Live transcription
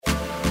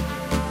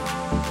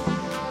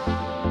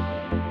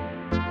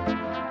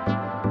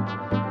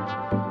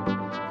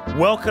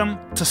Welcome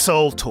to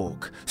Soul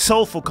Talk,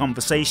 soulful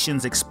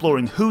conversations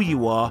exploring who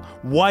you are,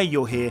 why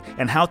you're here,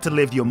 and how to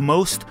live your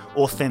most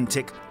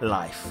authentic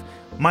life.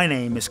 My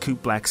name is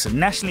Coop Blackson,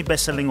 nationally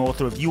best-selling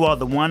author of You Are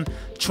the One,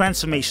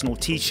 transformational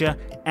teacher,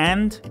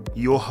 and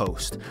your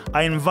host.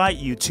 I invite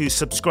you to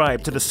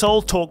subscribe to the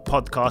Soul Talk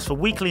podcast for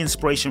weekly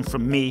inspiration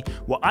from me,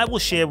 where I will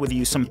share with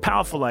you some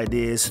powerful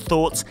ideas,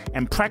 thoughts,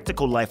 and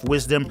practical life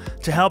wisdom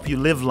to help you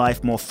live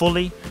life more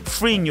fully,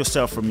 freeing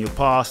yourself from your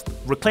past,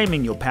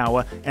 reclaiming your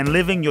power, and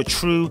living your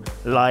true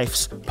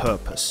life's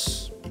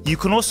purpose. You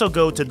can also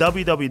go to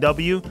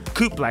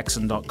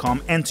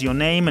www.coopblackson.com, enter your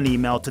name and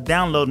email to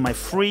download my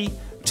free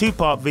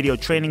 2-part video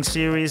training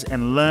series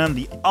and learn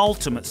the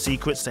ultimate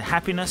secrets to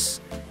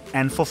happiness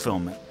and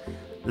fulfillment.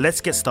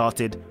 Let's get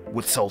started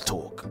with Soul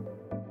Talk.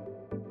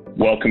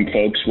 Welcome,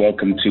 folks.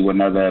 Welcome to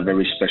another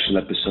very special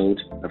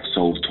episode of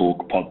Soul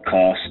Talk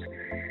podcast.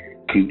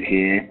 Coop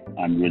here.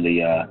 I'm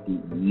really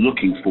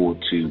looking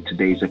forward to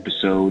today's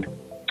episode.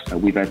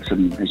 We've had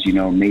some, as you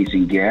know,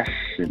 amazing guests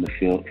in the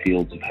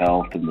fields of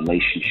health and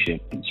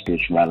relationship and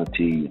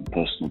spirituality and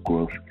personal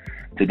growth.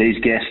 Today's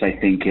guest, I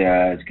think,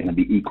 is going to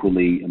be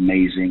equally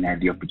amazing. I had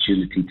the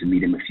opportunity to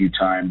meet him a few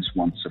times,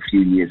 once a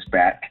few years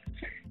back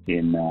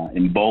in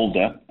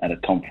Boulder at a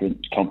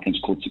conference called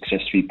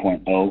Success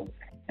 3.0,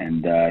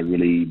 and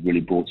really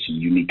brought some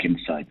unique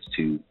insights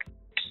to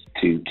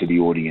the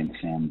audience.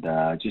 And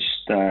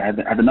just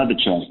had another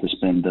chance to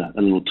spend a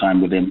little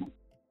time with him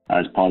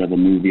as part of a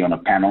movie on a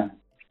panel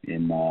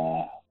in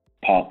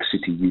Park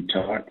City,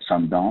 Utah at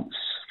Sundance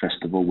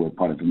Festival. We're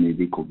part of a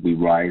movie called We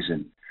Rise,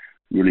 and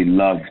really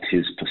loved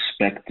his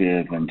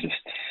perspective and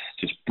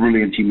just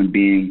brilliant human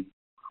being,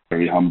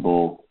 very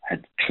humble,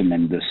 had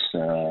tremendous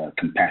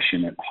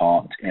compassionate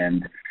heart,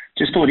 and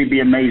just thought he'd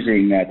be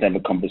amazing to have a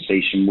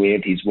conversation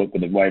with. He's worked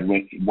with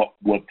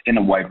worked in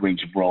a wide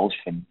range of roles,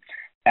 from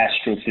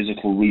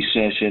astrophysical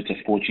researcher to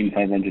Fortune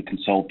 500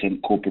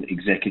 consultant, corporate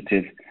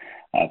executive.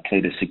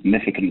 Played a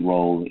significant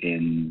role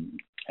in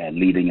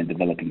leading and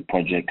developing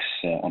projects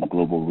on a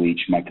global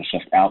reach,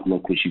 Microsoft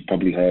Outlook, which you've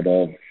probably heard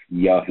of,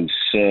 Yahoo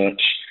Search.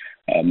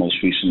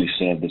 Most recently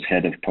served as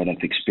head of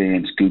product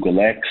experience, Google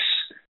X,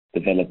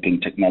 developing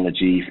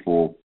technology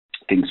for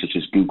things such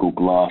as Google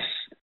Glass,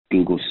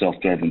 Google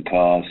self-driving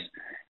cars,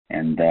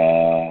 and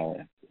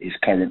his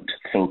current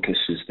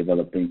focus is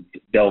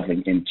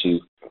delving into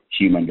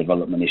human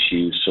development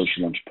issues,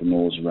 social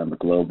entrepreneurs around the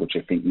globe, which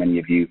I think many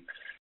of you,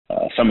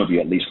 some of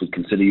you at least, would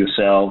consider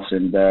yourselves,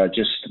 and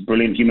just a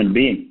brilliant human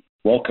being.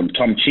 Welcome,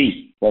 Tom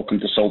Chi. Welcome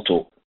to Soul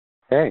Talk.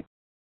 Hey,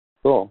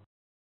 cool.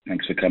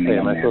 Thanks for coming on.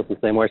 Am I supposed to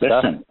say more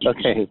stuff?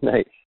 Okay,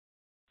 nice.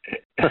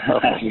 It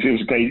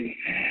was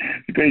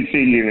great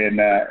seeing you in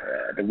the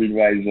We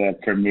Rise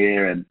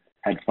premiere, and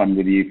had fun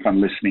with you, fun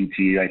listening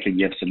to you. I think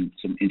you have some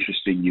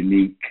interesting,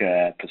 unique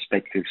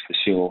perspectives for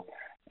sure.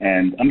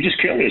 And I'm just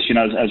curious,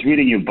 I was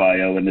reading your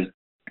bio, and there's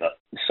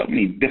so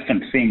many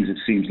different things it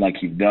seems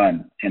like you've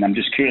done. And I'm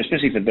just curious,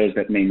 especially for those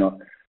that may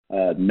not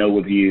know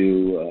of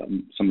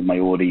you, some of my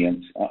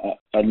audience.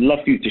 I'd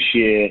love for you to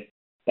share,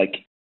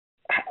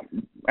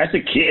 as a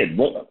kid,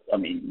 what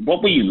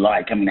were you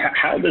like?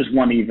 How does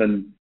one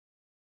even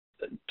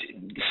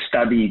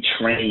study,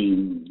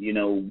 train,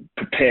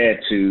 prepare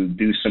to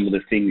do some of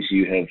the things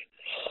you have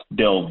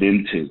delved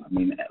into?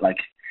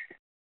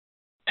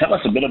 Tell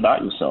us a bit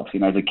about yourself.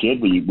 As a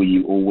kid, were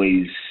you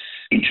always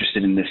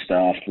interested in this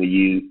stuff? Were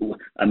you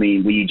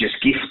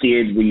just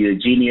gifted? Were you a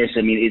genius?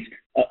 Is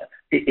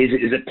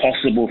it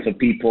possible for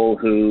people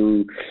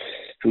who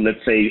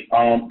let's say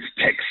aren't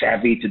tech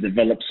savvy to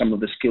develop some of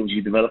the skills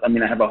you develop? I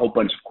have a whole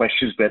bunch of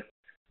questions, but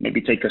maybe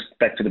take us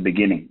back to the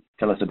beginning.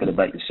 Tell us a bit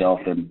about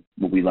yourself and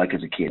what we like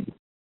as a kid.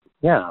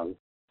 Yeah,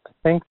 I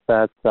think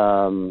that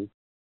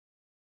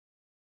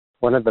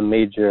one of the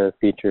major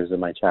features of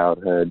my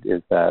childhood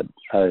is that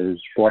I was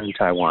born in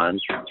Taiwan,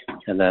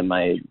 and then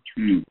my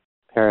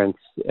parents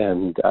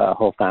and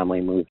whole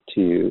family moved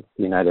to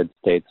the United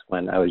States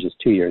when I was just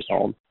 2 years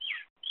old.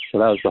 So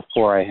that was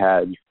before I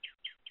had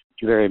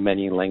very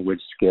many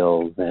language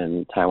skills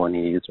in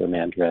Taiwanese or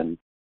Mandarin.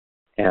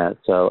 And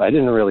so I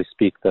didn't really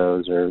speak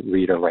those or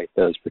read or write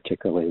those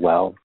particularly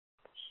well.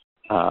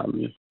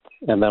 And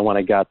then when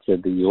I got to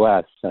the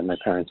U.S., and my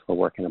parents were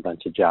working a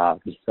bunch of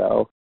jobs,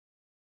 so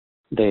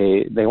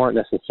they weren't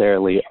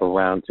necessarily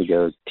around to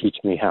go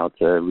teach me how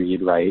to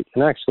read, write.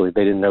 And actually,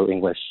 they didn't know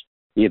English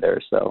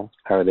either, so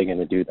how are they going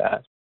to do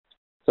that?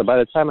 So by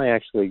the time I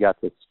actually got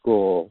to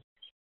school,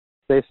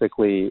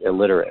 basically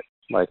illiterate.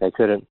 I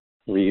couldn't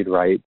read,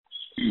 write,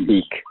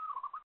 speak.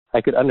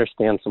 I could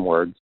understand some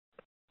words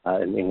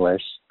in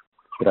English,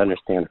 could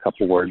understand a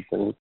couple words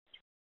in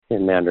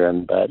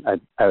Mandarin, but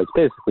I was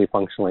basically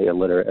functionally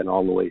illiterate in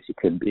all the ways you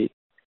could be.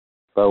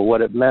 So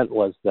what it meant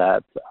was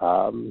that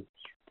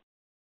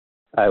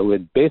I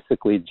would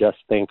basically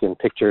just think in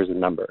pictures and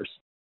numbers.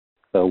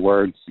 So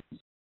words,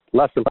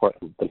 less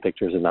important than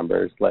pictures and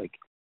numbers, like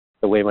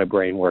the way my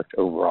brain worked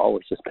overall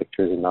was just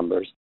pictures and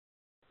numbers.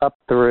 Up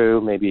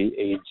through maybe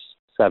age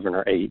 7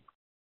 or 8,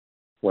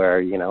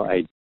 where,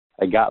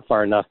 I got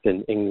far enough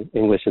in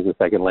English as a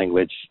second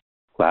language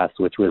class,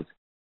 which was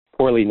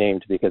poorly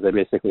named because I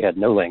basically had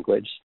no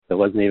language. It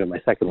wasn't even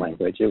my second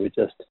language. It was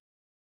just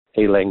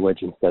a language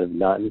instead of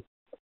none.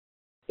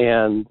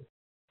 And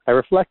I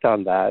reflect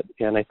on that,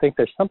 and I think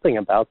there's something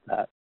about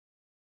that,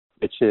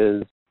 which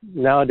is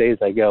nowadays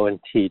I go and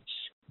teach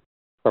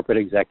corporate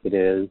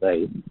executives.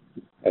 I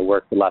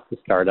work with lots of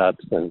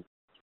startups and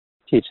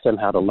teach them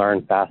how to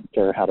learn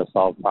faster, how to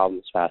solve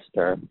problems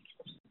faster.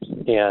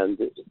 And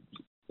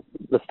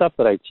the stuff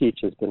that I teach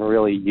has been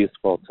really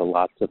useful to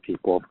lots of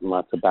people from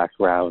lots of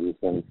backgrounds,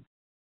 and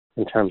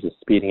in terms of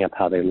speeding up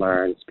how they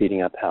learn,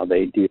 speeding up how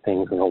they do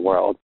things in the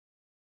world.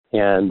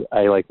 And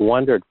I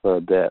wondered for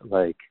a bit,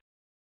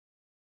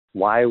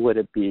 why would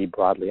it be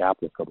broadly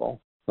applicable?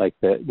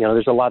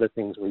 There's a lot of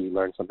things where you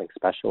learn something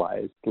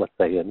specialized, let's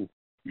say in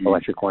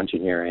electrical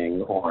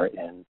engineering or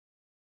in,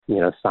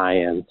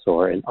 science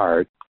or in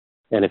art.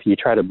 And if you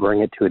try to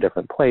bring it to a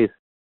different place,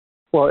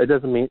 well, it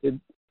doesn't mean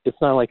it's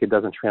not like it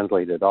doesn't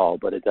translate at all,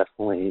 but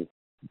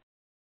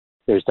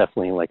there's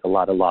definitely a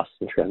lot of lost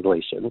in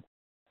translation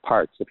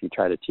parts if you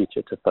try to teach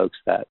it to folks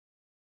that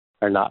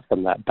are not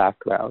from that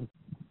background.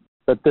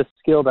 But this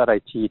skill that I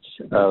teach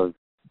of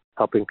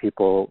helping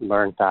people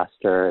learn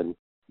faster and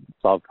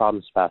solve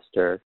problems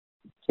faster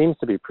seems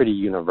to be pretty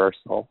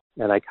universal.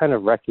 And I kind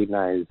of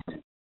recognized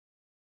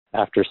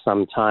after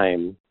some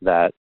time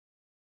that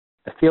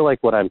I feel like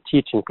what I'm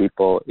teaching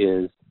people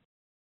is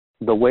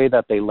the way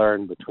that they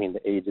learn between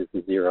the ages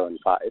of 0 and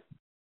 5.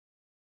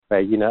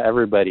 Right?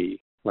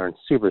 Everybody learns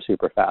super,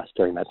 super fast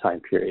during that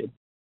time period.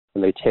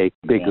 And they take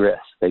big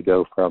risks. They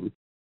go from,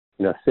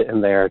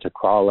 sitting there to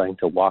crawling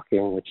to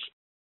walking, which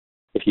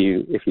if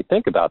you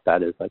think about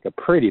that is a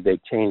pretty big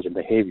change in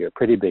behavior, a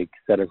pretty big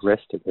set of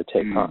risks to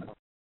take on.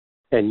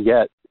 And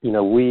yet,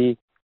 we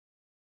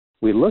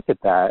look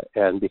at that,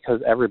 and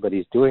because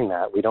everybody's doing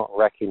that, we don't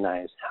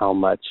recognize how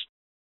much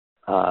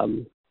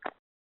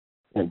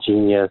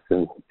genius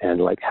and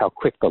how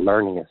quick the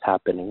learning is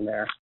happening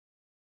there.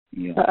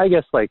 Yeah. I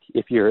guess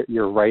if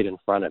you're right in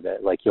front of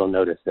it, you'll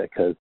notice it,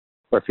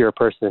 or if you're a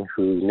person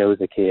who knows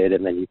a kid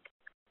and then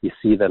you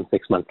see them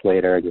 6 months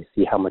later and you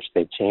see how much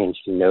they've changed,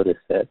 you notice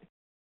it.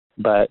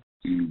 But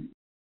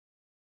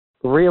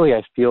really,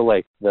 I feel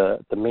like the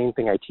main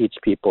thing I teach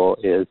people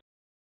is,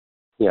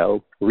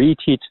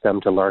 reteach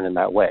them to learn in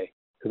that way.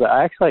 Because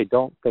I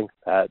don't think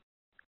that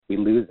we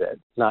lose it,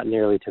 not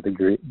nearly to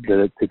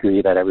the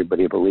degree that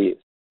everybody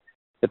believes.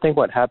 I think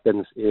what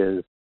happens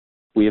is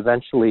we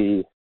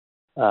eventually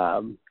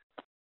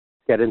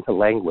get into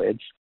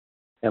language,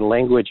 and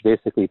language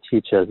basically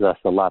teaches us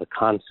a lot of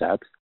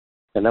concepts,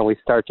 and then we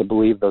start to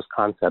believe those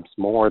concepts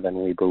more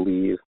than we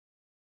believe,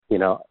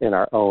 in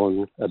our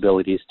own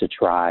abilities to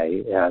try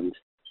and,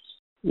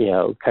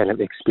 kind of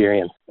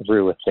experience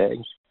through a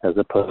thing, as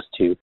opposed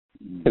to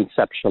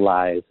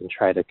conceptualize and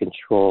try to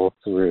control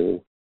through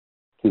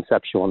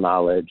conceptual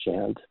knowledge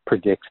and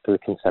predict through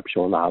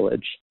conceptual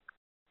knowledge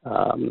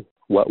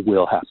what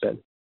will happen.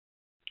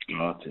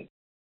 Got it.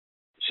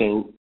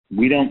 So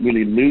we don't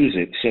really lose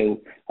it.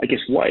 So I guess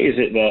why is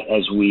it that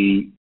as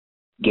we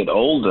get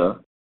older,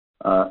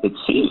 it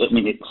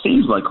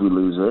seems like we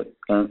lose it,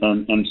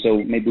 and so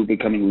maybe we're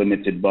becoming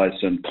limited by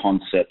some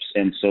concepts.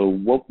 And so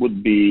what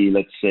would be,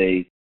 let's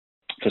say,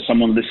 for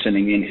someone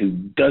listening in who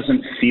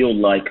doesn't feel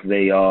like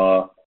they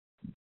are,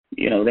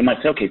 they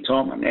might say, okay,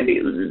 Tom, maybe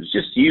it was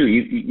just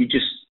you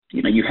just,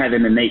 you had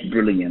an innate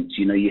brilliance,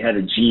 you had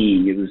a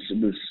gene, it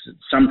was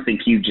something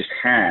you just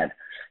had.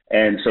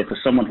 And so for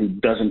someone who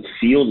doesn't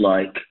feel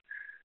like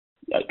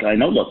I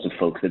know lots of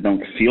folks that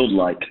don't feel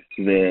like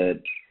they're,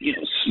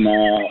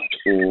 smart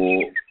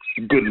or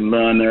good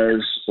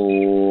learners,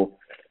 or,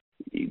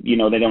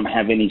 they don't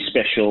have any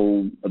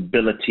special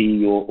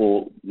ability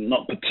or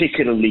not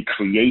particularly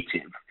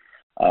creative.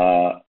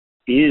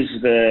 Is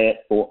there,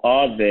 or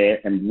are there,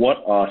 and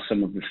what are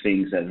some of the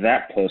things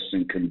that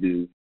person can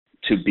do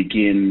to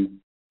begin,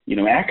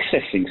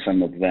 accessing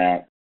some of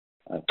that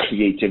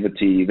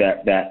creativity,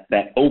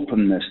 that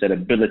openness, that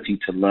ability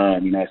to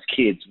learn? As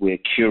kids, we're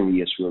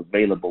curious, we're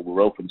available,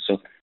 we're open. So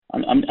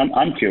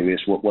I'm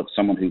curious what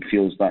someone who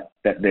feels that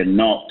they're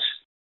not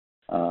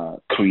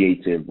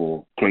creative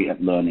or great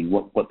at learning,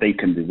 what they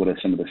can do. What are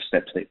some of the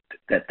steps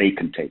that they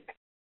can take?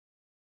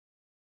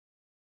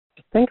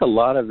 I think a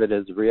lot of it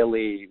is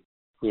really,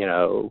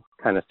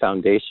 kind of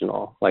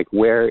foundational.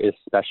 Where is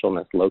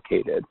specialness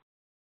located?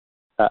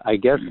 I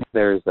guess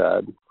there's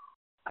a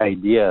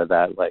idea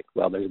that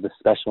there's the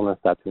specialness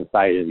that's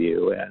inside of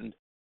you, and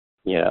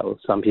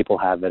some people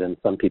have it and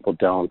some people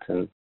don't,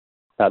 and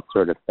that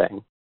sort of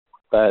thing.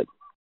 But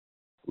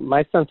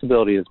my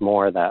sensibility is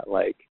more that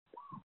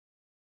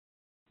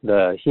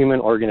the human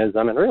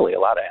organism, and really a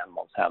lot of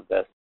animals have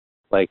this,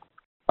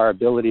 our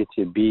ability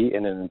to be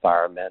in an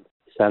environment,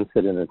 sense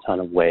it in a ton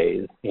of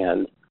ways,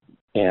 and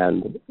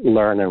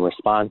learn and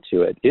respond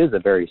to it is a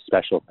very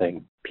special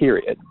thing,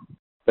 period.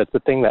 That's a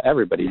thing that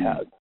everybody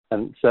has.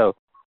 And so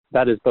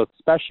that is both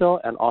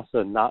special and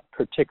also not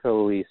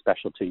particularly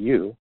special to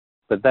you.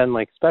 But then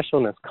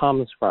specialness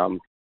comes from,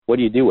 what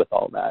do you do with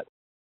all that?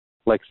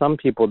 Like some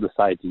people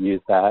decide to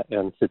use that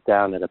and sit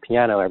down at a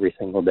piano every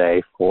single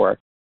day for,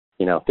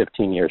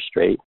 15 years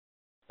straight.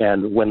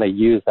 And when they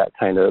use that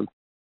kind of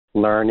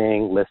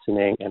learning,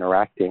 listening,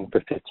 interacting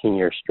for 15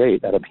 years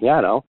straight at a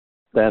piano,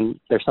 then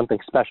there's something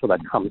special that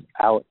comes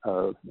out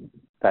of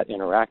that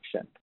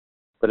interaction.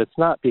 But it's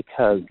not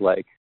because,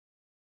 like,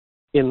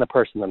 in the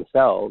person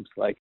themselves,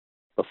 like,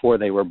 before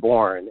they were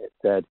born, it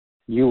said,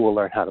 you will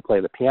learn how to play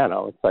the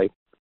piano. It's like,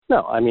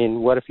 no, I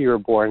mean, what if you were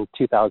born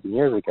 2,000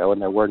 years ago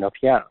and there were no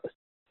pianos?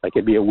 Like,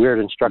 it'd be a weird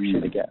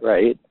instruction to get,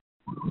 right?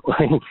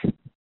 Like,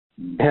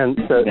 and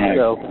so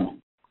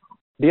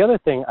the other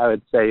thing I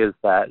would say is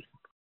that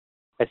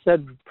I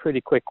said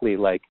pretty quickly,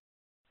 like,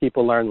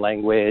 people learn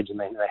language and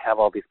they have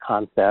all these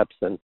concepts.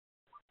 And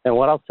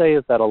what I'll say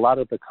is that a lot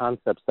of the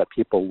concepts that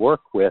people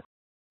work with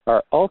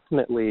are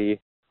ultimately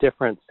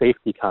different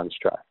safety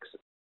constructs.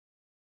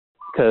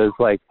 Because,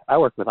 like, I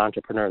work with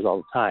entrepreneurs all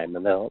the time,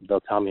 and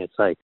they'll tell me, it's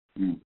like,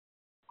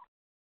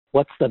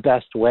 what's the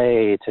best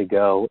way to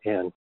go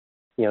and,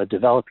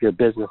 develop your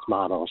business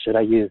model? Should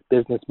I use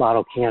business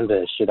model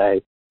Canvas? Should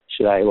I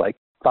like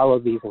follow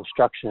these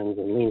instructions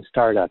in Lean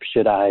Startup?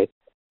 Should I?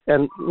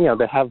 And,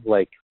 they have,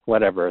 like,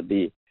 whatever,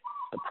 the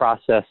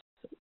process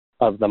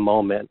of the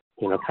moment,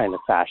 kind of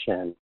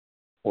fashion,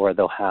 or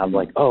they'll have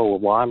like, oh,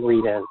 well, I'm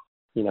reading,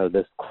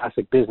 this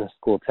classic business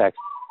school text.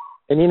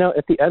 And,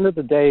 at the end of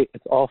the day,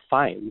 it's all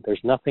fine.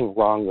 There's nothing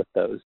wrong with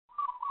those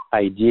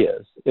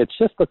ideas. It's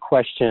just a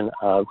question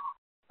of,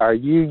 are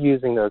you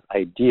using those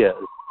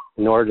ideas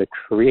in order to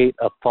create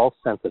a false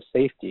sense of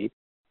safety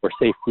where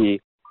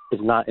safety is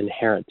not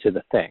inherent to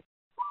the thing,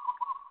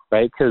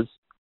 right? Because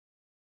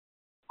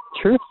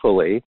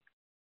truthfully,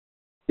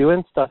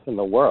 doing stuff in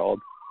the world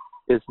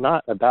is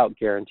not about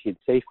guaranteed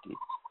safety.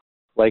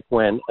 Like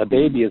when a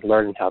baby is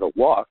learning how to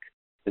walk,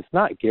 it's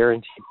not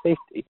guaranteed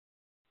safety.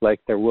 Like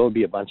there will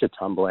be a bunch of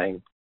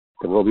tumbling,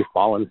 there will be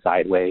falling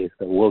sideways,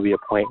 there will be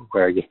a point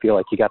where you feel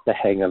like you got the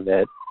hang of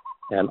it,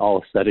 and all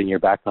of a sudden you're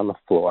back on the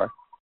floor.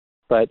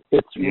 But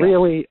it's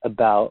really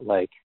about,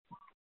 like,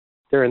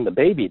 during the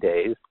baby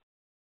days,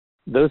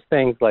 those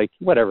things, like,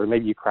 whatever,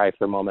 maybe you cry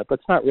for a moment, but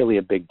it's not really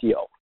a big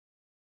deal,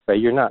 right?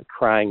 You're not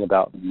crying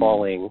about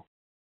falling,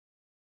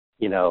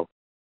 you're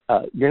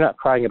not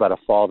crying about a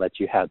fall that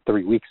you had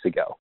 3 weeks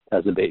ago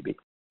as a baby.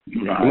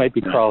 Right. You might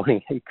be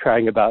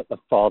crying about a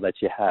fall that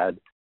you had,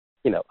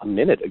 a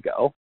minute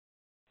ago.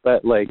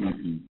 But, like,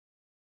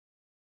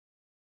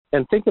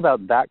 and think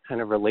about that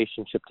kind of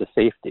relationship to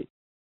safety.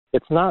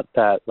 It's not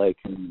that, like,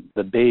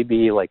 the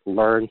baby, like,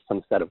 learns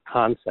some set of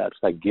concepts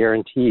that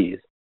guarantees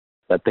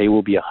that they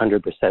will be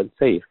 100%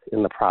 safe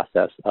in the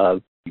process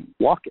of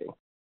walking.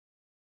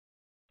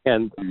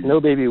 And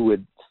no baby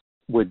would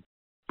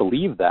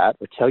believe that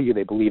or tell you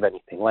they believe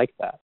anything like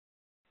that.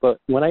 But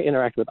when I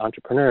interact with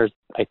entrepreneurs,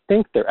 I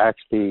think they're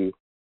actually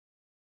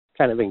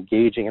kind of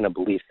engaging in a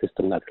belief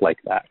system that's like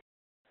that.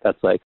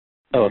 That's like,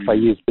 oh, if I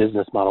use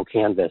business model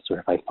Canvas, or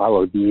if I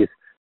follow these,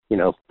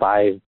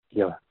 5,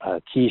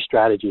 key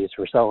strategies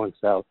for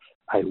so-and-so,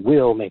 I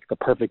will make the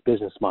perfect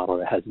business model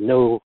that has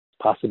no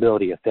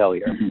possibility of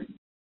failure.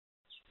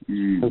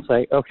 It's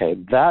like, okay,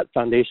 that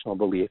foundational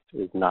belief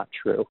is not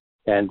true.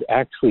 And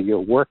actually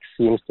your work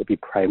seems to be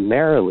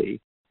primarily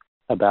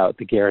about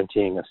the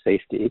guaranteeing of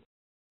safety,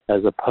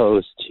 as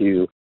opposed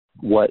to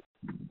what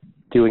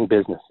doing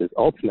business is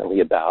ultimately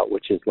about,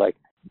 which is like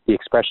the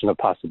expression of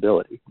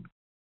possibility.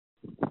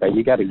 Right?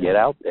 You got to get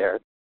out there,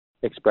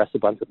 express a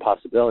bunch of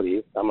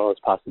possibilities. Some of those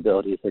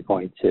possibilities are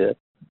going to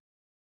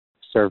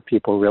serve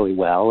people really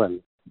well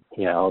and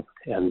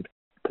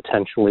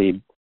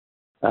potentially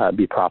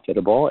be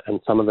profitable. And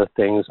some of the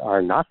things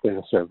are not going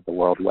to serve the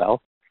world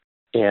well.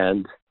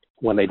 And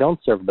when they don't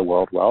serve the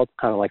world well, it's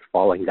kind of like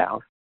falling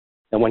down.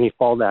 And when you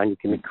fall down, you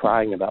can be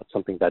crying about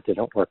something that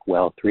didn't work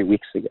well 3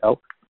 weeks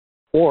ago.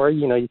 Or,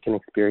 you can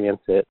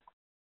experience it,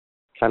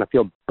 kind of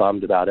feel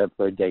bummed about it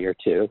for a day or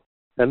two,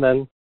 and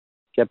then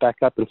get back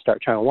up and start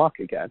trying to walk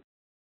again.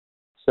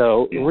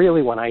 So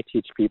really when I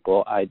teach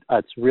people,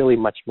 it's really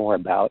much more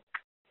about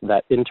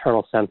that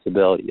internal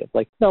sensibility of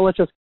like, no, let's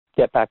just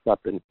get back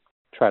up and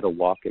try to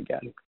walk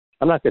again.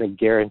 I'm not going to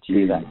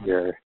guarantee that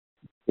your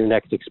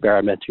next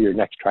experiment or your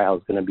next trial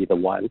is going to be the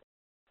one.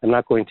 I'm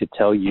not going to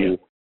tell you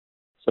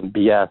some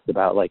BS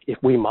about like, if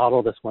we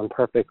model this one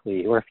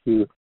perfectly, or if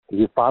you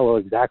follow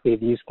exactly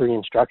these 3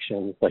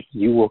 instructions, like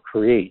you will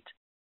create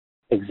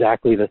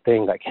exactly the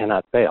thing that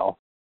cannot fail.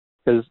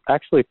 Because I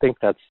actually think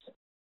that's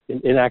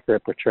an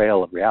inaccurate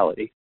portrayal of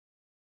reality,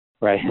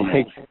 right?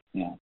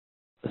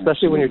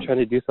 Especially when you're trying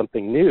to do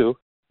something new,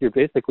 you're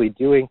basically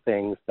doing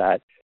things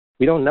that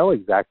we don't know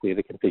exactly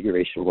the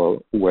configuration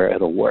where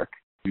it'll work.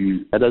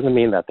 That doesn't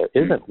mean that there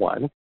isn't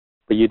one,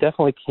 but you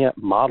definitely can't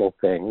model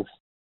things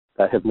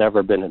that have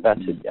never been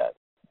invented yet,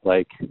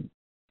 like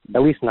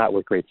at least not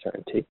with great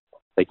certainty.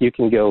 Like you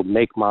can go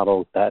make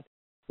models where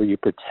you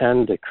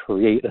pretend to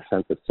create a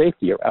sense of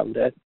safety around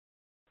it,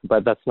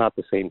 but that's not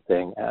the same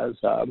thing as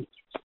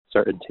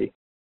certainty.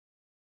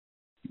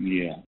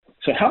 Yeah.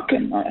 So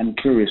I'm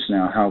curious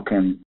now, how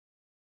can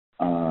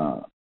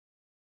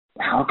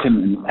how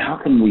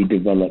can we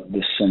develop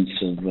this sense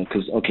of,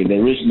 because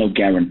there is no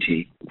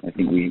guarantee. I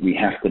think we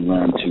have to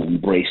learn to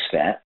embrace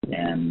that.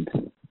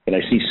 But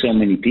I see so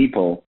many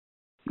people,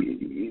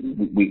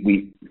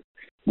 we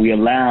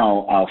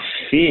allow our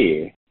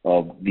fear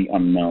of the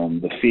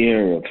unknown, the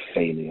fear of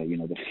failure,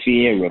 the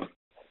fear of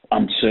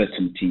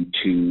uncertainty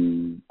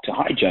to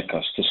hijack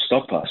us, to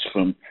stop us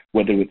from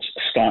whether it's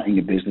starting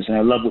a business. And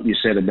I love what you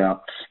said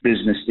about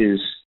business is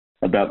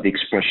about the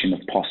expression of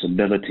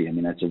possibility. I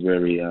mean, that's a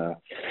very,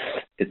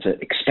 it's an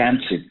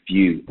expansive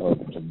view of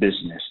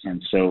business.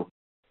 And so,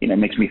 it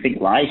makes me think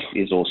life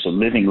is also,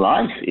 living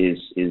life is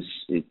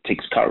it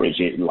takes courage.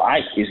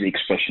 Life is the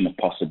expression of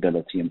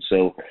possibility. And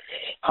so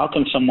how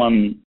can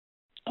someone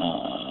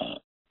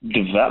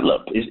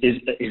develop,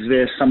 is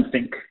there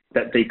something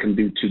that they can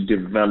do to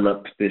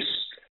develop this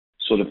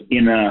sort of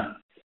inner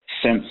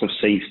sense of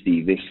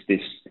safety, this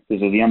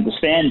the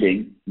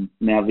understanding,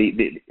 now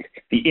the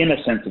inner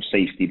sense of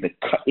safety, the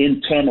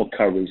internal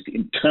courage, the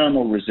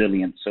internal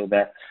resilience, so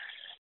that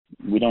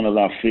we don't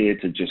allow fear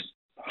to just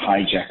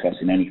hijack us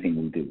in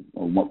anything we do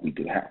or what we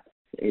do. Are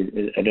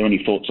there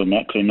any thoughts on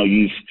that? Because I know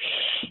you've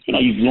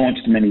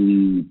launched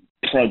many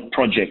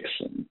projects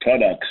and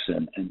products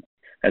and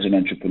as an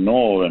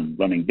entrepreneur and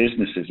running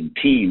businesses and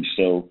teams.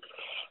 So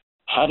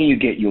how do you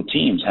get your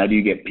teams? How do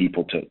you get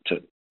people to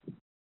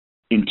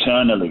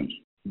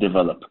internally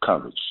develop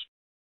courage?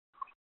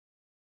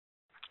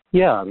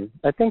 Yeah,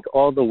 I think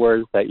all the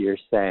words that you're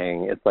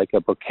saying, it's like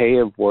a bouquet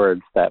of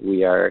words that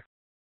we are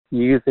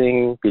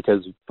using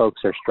because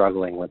folks are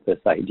struggling with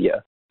this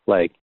idea,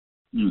 like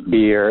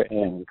fear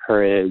and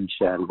courage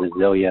and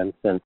resilience.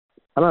 And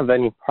I don't have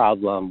any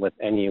problem with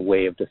any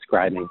way of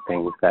describing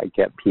things that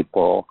get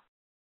people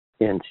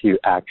into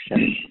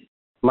action.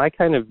 My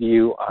kind of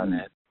view on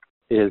it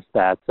is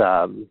that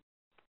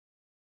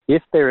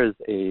if there is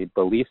a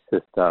belief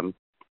system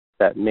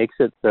that makes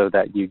it so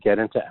that you get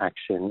into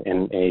action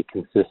in a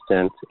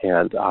consistent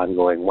and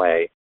ongoing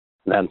way,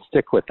 then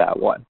stick with that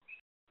one,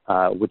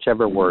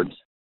 whichever words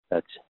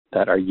that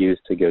are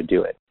used to go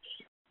do it.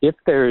 If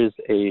there is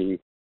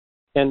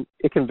and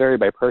it can vary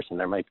by person,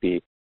 there might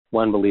be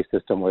one belief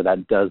system where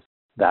that does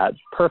that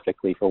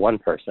perfectly for one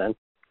person,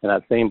 and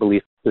that same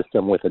belief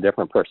system with a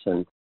different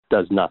person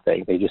does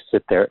nothing. They just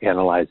sit there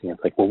analyzing.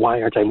 It's like, well,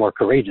 why aren't I more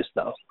courageous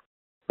though?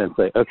 And it's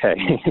like, okay,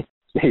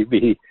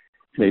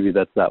 maybe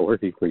that's not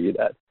working for you,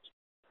 Dad.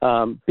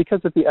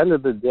 Because at the end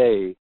of the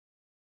day,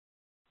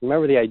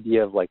 remember the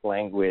idea of like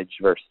language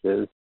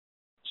versus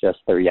just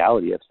the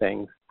reality of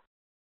things.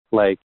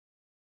 Like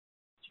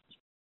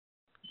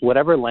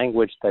whatever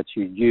language that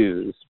you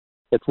use,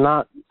 it's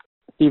not,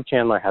 Steve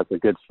Chandler has a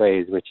good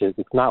phrase, which is,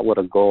 it's not what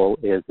a goal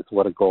is, it's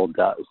what a goal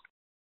does.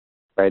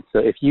 Right? So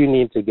if you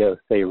need to go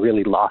say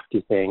really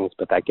lofty things,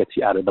 but that gets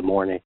you out of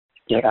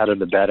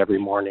the bed every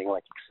morning,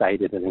 like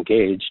excited and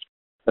engaged,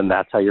 then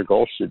that's how your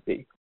goal should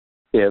be.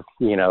 If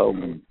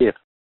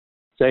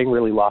saying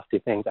really lofty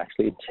things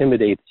actually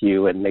intimidates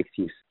you and makes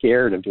you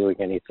scared of doing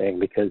anything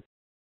because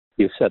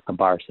you've set the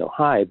bar so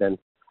high, then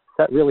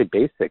set really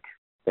basic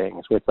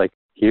things where it's like,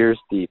 here's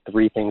the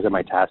 3 things on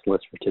my task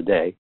list for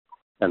today.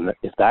 And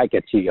if that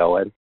gets you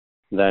going,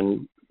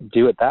 then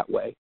do it that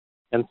way.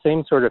 And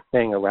same sort of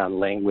thing around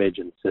language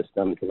and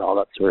systems and all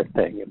that sort of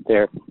thing. If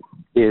there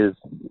is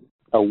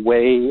a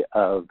way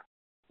of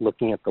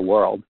looking at the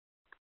world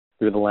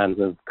through the lens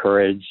of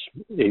courage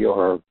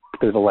or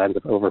through the lens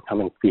of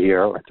overcoming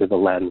fear or through the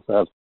lens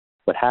of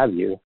what have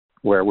you,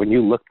 where when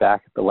you look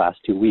back at the last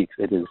 2 weeks,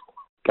 it has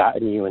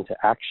gotten you into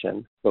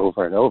action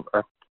over and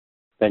over,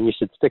 then you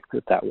should stick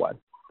with that one.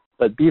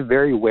 But be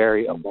very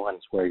wary of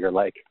ones where you're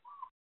like,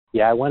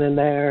 yeah, I went in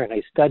there and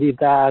I studied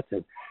that,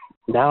 and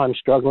now I'm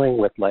struggling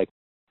with like,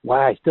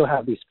 why I still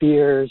have these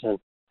fears, and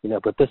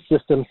but this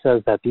system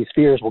says that these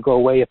fears will go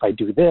away if I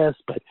do this,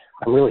 but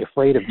I'm really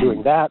afraid of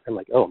doing that. I'm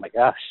like, oh my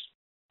gosh.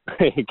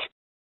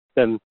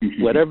 Then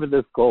whatever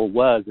this goal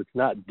was, it's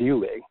not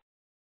doing.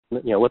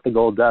 What the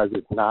goal does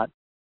is not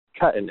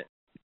cutting it.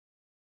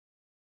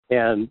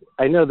 And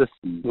I know this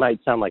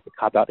might sound like a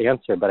cop-out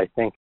answer, but I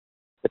think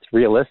it's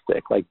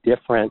realistic. Like the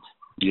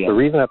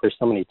reason that there's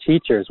so many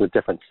teachers with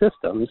different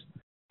systems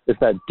is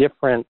that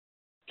different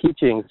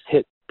teachings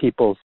hit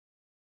people's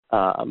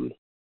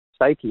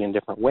psyche in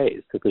different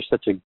ways, because there's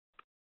such a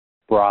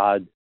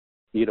broad,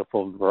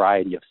 beautiful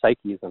variety of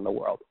psyches in the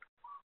world.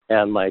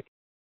 And like,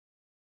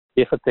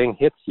 if a thing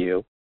hits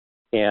you,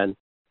 and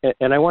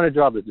I want to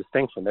draw the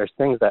distinction, there's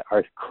things that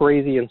are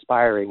crazy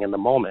inspiring in the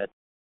moment,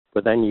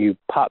 but then you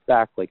pop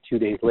back like 2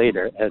 days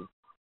later and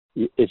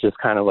it's just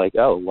kind of like,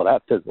 oh, well,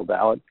 that fizzled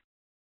out.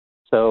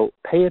 So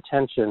pay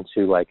attention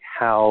to like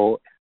how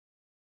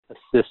a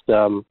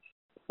system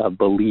of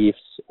beliefs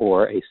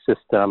or a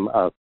system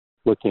of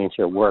looking at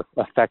your work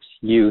affects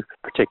you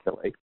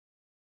particularly.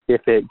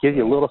 If it gives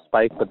you a little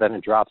spike, but then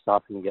it drops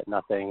off and you get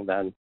nothing,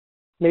 then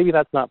maybe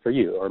that's not for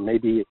you. Or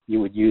maybe you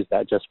would use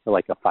that just for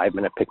like a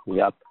 5-minute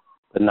pick-me-up,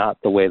 but not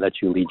the way that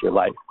you lead your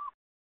life.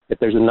 If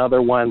there's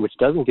another one which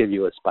doesn't give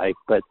you a spike,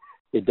 but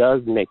it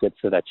does make it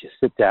so that you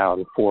sit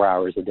down 4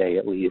 hours a day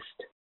at least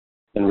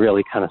and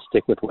really kind of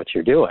stick with what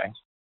you're doing,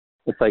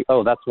 it's like,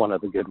 oh, that's one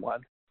of the good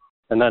ones.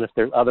 And then if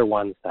there's other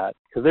ones that,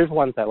 because there's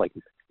ones that like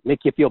make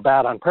you feel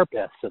bad on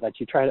purpose so that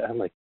you try to, I'm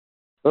like,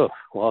 oh,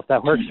 well, if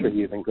that works for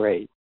you, then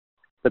great.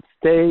 But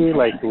stay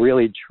like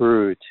really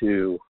true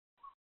to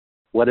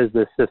what is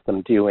this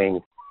system doing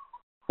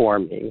for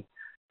me?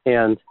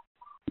 And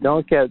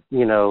don't get,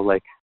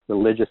 like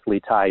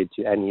religiously tied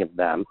to any of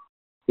them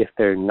if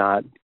they're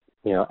not,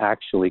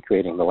 actually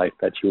creating the life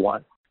that you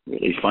want.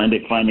 Really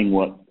finding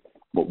what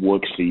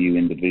works for you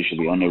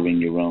individually, honoring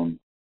your own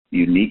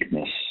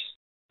uniqueness.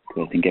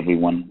 I think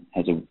everyone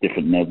has a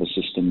different nervous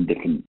system,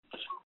 different,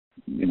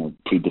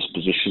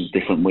 predispositions,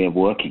 different way of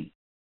working.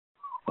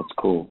 That's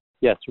cool.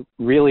 Yes,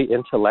 really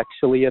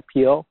intellectually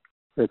appeal.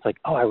 It's like,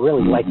 oh, I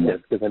really like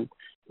this because it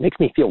makes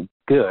me feel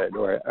good,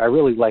 or I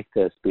really like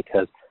this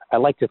because I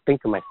like to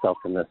think of myself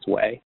in this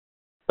way.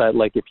 But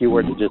like if you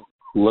were to just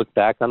look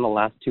back on the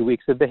last 2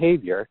 weeks of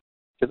behavior,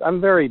 because I'm a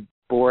very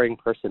boring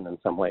person in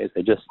some ways.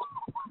 I just,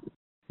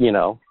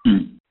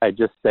 I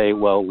just say,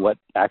 well, what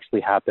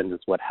actually happened is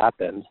what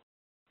happened.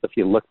 If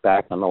you look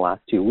back on the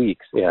last 2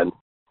 weeks, and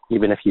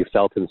even if you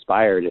felt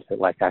inspired, if it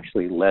like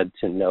actually led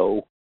to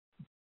no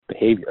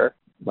behavior,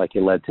 like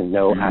it led to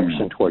no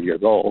action toward your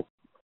goal,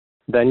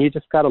 then you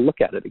just got to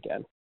look at it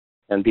again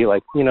and be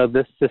like,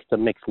 this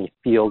system makes me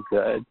feel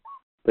good,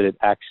 but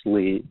I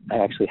actually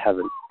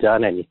haven't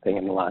done anything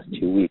in the last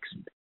 2 weeks,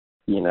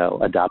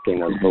 adopting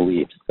those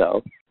beliefs.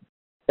 So,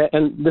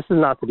 and this is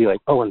not to be like,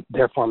 oh, and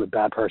therefore I'm a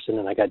bad person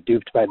and I got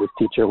duped by this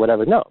teacher or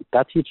whatever. No,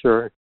 that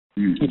teacher's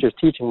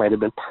teaching might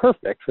have been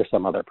perfect for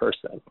some other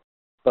person.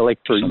 But like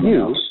for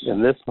you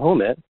in this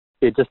moment,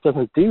 it just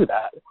doesn't do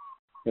that.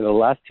 The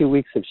last 2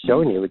 weeks have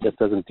shown you it just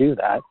doesn't do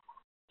that.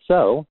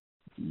 So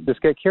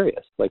just get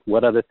curious, like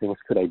what other things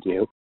could I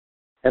do?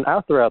 And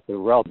I'll throw out the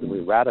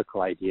relatively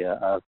radical idea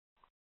of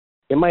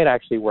it might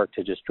actually work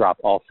to just drop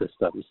all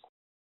systems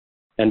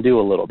and do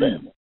a little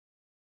bit.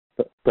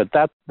 But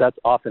that's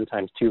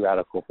oftentimes too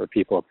radical for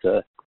people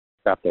to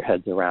wrap their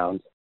heads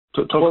around.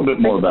 Talk a bit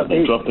more about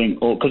that dropping,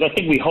 because I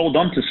think we hold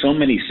on to so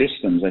many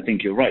systems. I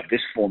think you're right.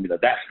 This formula,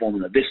 that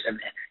formula, this,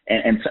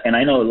 and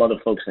I know a lot of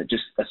folks that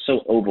just are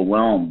so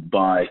overwhelmed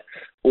by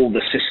all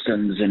the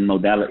systems and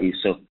modalities.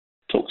 So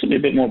talk to me a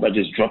bit more about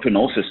just dropping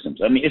all systems.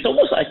 I mean, it's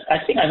almost,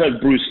 I think I heard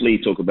Bruce Lee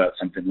talk about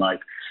something like,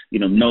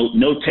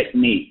 no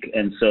technique,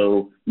 and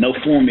so no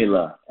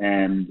formula,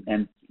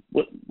 and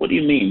what do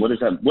you mean? What does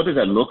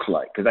that look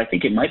like? Because I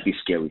think it might be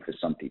scary for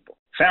some people.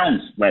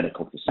 Sounds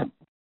radical for some.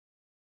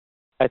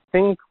 I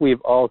think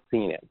we've all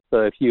seen it.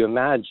 So if you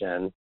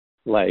imagine,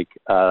 like,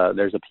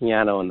 there's a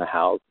piano in the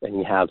house and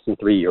you have some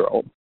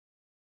 3-year-olds,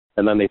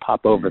 and then they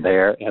pop over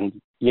there, and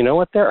you know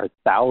what? There are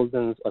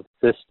thousands of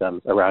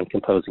systems around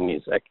composing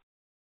music.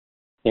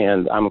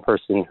 And I'm a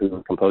person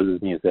who composes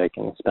music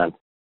and spent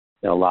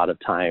a lot of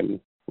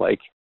time, like,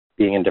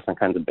 being in different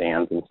kinds of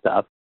bands and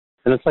stuff.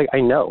 And it's like, I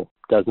know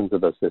dozens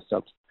of those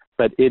systems,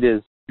 but it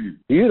is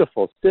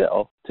beautiful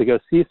still to go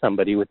see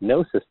somebody with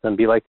no system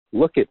be like,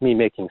 look at me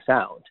making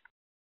sound.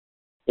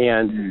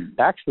 And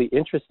actually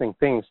interesting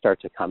things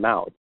start to come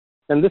out.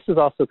 And this is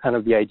also kind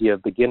of the idea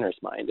of beginner's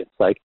mind. It's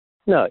like,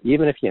 no,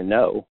 even if you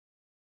know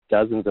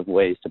dozens of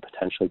ways to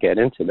potentially get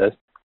into this,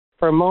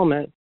 for a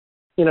moment,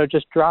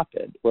 just drop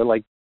it, or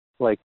like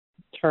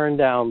turn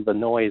down the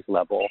noise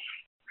level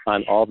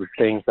on all the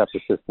things that the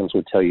systems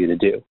would tell you to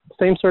do.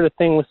 Same sort of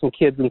thing with some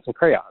kids and some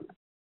crayons,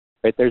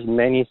 right? There's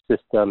many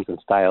systems and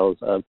styles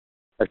of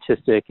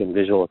artistic and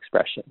visual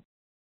expression,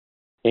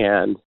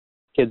 and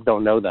kids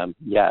don't know them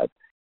yet.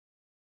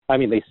 I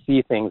mean, they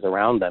see things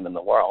around them in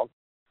the world.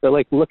 So,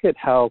 like, look at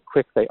how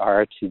quick they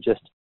are to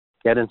just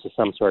get into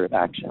some sort of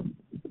action.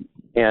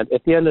 And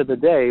at the end of the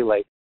day,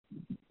 like,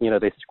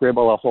 they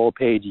scribble a whole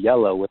page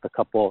yellow with a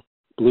couple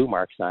blue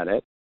marks on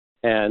it,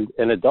 and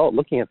an adult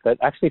looking at that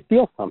actually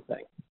feels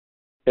something.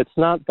 It's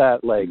not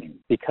that, like,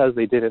 because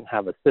they didn't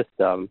have a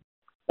system,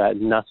 that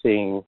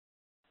nothing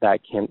that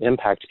can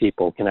impact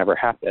people can ever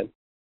happen.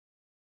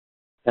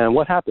 And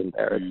what happened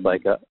there? It's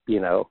like a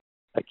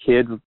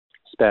kid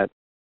spent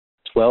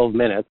 12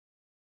 minutes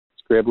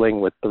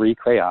scribbling with 3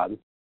 crayons,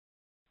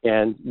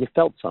 and you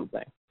felt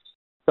something.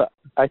 So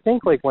I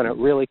think, like, when it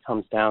really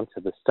comes down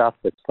to the stuff,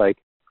 it's like,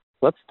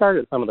 let's start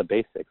at some of the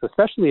basics,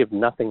 especially if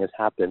nothing has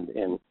happened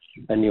in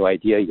a new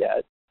idea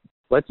yet.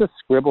 Let's just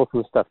scribble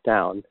some stuff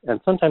down. And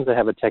sometimes I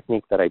have a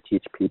technique that I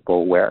teach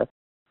people where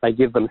I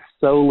give them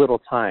so little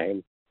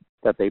time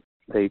that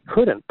they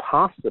couldn't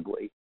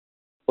possibly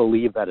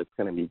believe that it's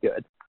going to be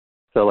good.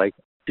 So, like,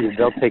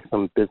 they'll take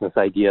some business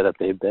idea that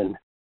they've been,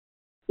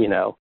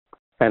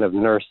 kind of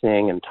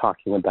nursing and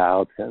talking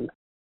about and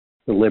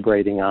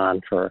deliberating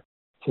on for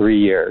 3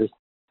 years.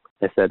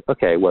 I said,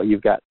 okay, well,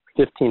 you've got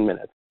 15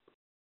 minutes.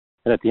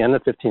 And at the end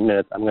of 15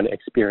 minutes, I'm going to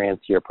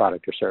experience your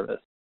product or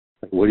service.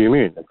 Like, what do you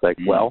mean? It's like,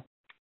 well,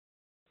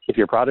 if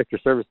your product or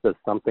service does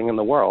something in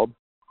the world,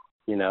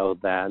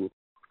 then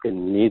it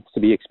needs to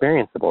be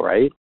experienceable,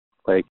 right?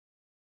 Like,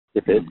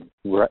 if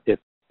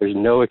there's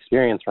no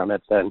experience from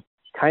it, then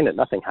kind of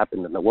nothing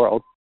happened in the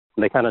world.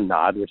 And they kind of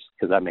nod,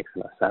 because that makes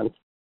enough sense.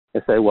 I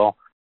say, well,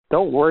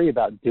 don't worry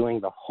about doing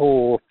the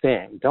whole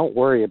thing. Don't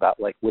worry about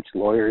like which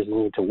lawyers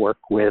you need to work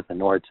with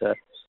in order to,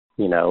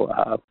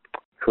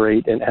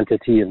 create an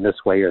entity in this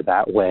way or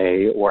that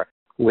way, or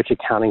which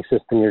accounting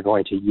system you're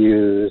going to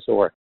use,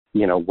 or,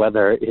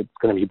 whether it's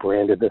going to be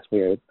branded this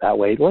way or that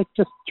way. Like,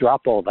 just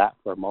drop all that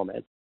for a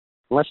moment.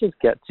 And let's just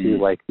get to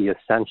like the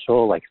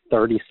essential,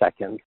 30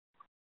 seconds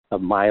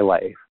of my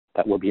life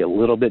that will be a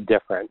little bit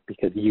different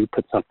because you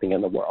put something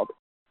in the world.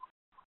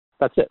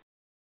 That's it.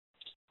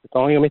 It's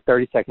only going to be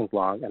 30 seconds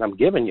long, and I'm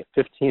giving you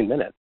 15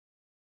 minutes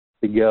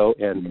to go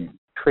and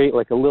create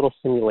like a little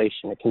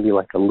simulation. It can be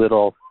like a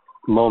little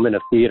moment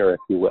of theater, if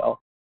you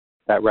will,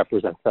 that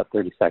represents that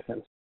 30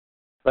 seconds.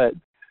 But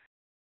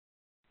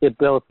it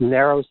both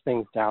narrows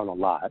things down a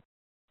lot,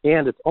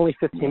 and it's only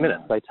 15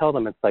 minutes. So I tell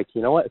them, it's like,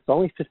 you know what, it's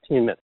only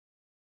 15 minutes.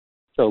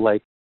 So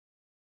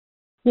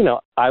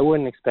I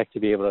wouldn't expect to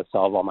be able to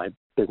solve all my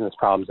business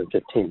problems in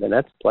 15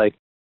 minutes.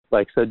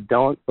 So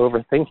don't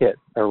overthink it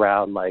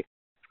around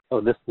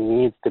this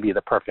needs to be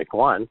the perfect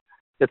one.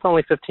 It's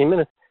only 15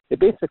 minutes. It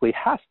basically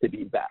has to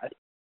be bad.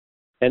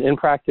 And in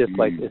practice,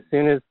 as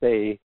soon as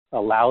they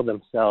allow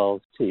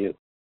themselves to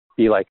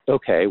be like,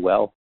 okay,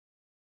 well,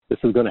 this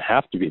is going to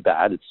have to be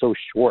bad. It's so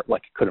short,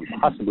 it couldn't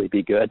possibly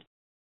be good.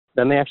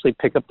 Then they actually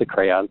pick up the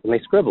crayons and they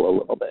scribble a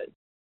little bit.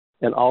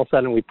 And all of a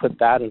sudden we put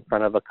that in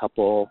front of a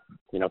couple,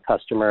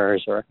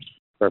 customers or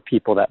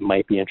people that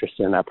might be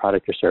interested in that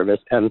product or service,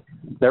 and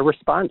they're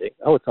responding.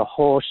 Oh, it's a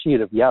whole sheet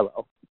of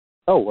yellow.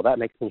 Oh, well, that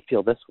makes me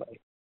feel this way.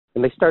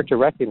 And they start to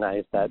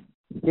recognize that,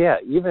 yeah,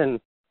 even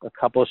a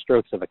couple of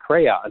strokes of a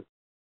crayon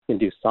can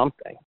do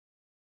something.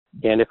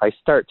 And if I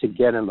start to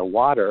get in the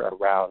water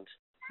around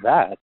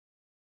that,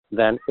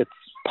 then it's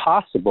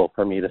possible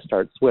for me to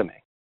start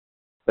swimming.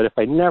 But if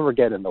I never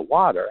get in the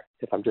water,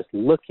 if I'm just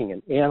looking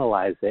and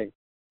analyzing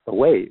the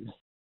waves,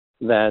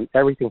 then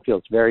everything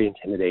feels very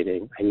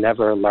intimidating. I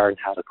never learn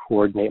how to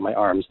coordinate my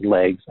arms and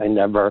legs. I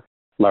never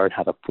learn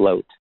how to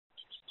float.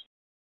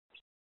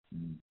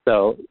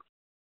 So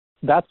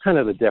that's kind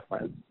of the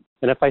difference.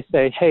 And if I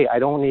say, hey, I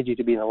don't need you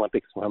to be an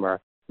Olympic swimmer,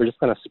 we're just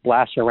going to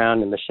splash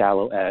around in the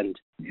shallow end.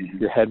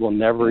 Your head will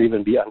never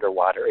even be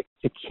underwater.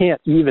 It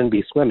can't even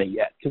be swimming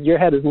yet because your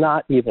head is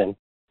not even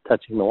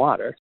touching the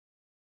water.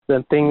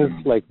 Then things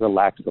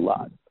relax a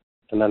lot.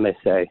 And then they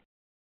say,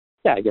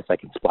 yeah, I guess I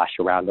can splash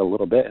around a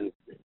little bit. And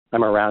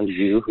I'm around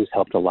you who's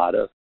helped a lot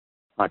of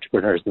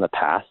entrepreneurs in the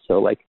past.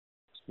 So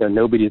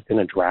nobody's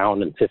going to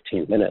drown in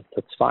 15 minutes.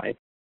 That's fine.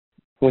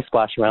 And we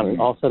splash around and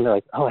all of a sudden they're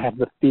like, oh, I have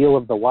the feel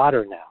of the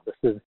water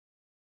now.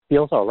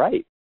 Feels all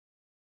right.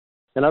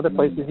 In other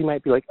places you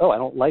might be like, oh, I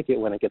don't like it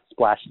when it gets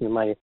splashed in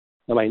my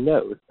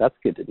nose. That's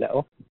good to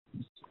know.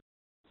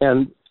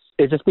 And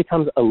it just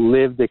becomes a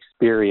lived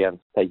experience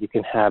that you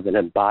can have an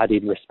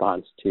embodied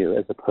response to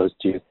as opposed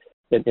to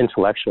an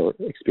intellectual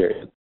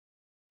experience.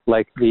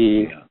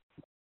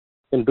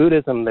 In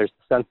Buddhism, there's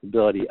the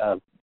sensibility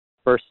of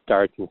first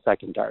darts and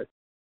second darts.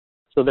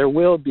 So there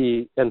will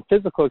be, and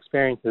physical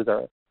experiences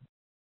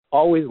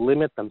always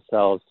limit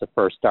themselves to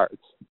first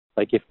darts.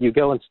 If you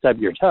go and stub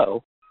your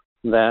toe,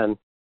 then,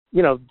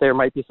 there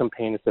might be some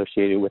pain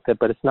associated with it,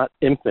 but it's not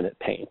infinite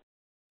pain.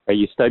 Right?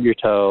 You stub your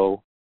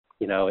toe,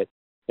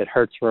 it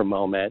hurts for a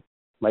moment,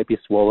 might be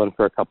swollen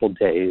for a couple of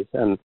days,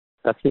 and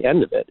that's the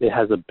end of it. It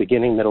has a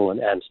beginning, middle, and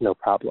end, no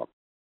problem.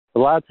 A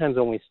lot of times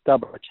when we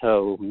stub our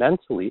toe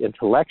mentally,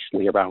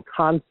 intellectually around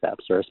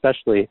concepts, or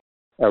especially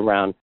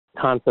around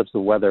concepts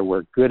of whether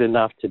we're good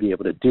enough to be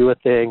able to do a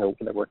thing or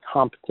whether we're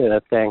competent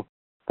at a thing,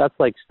 that's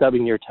like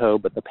stubbing your toe,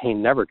 but the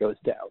pain never goes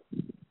down.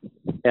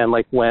 And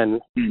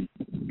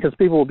because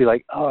people will be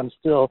like, oh, I'm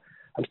still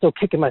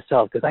kicking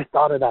myself because I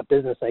thought of that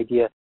business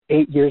idea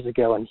 8 years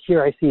ago, and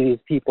here I see these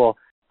people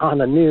on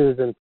the news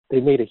and they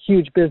made a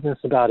huge business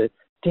about it.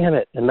 Damn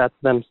it. And that's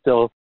them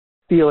still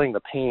feeling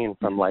the pain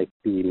from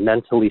the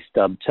mentally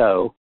stubbed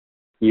toe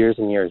years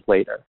and years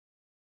later.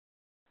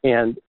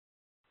 And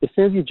as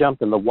soon as you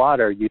jump in the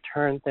water, you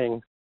turn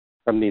things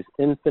from these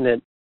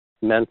infinite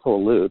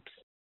mental loops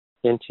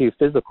into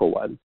physical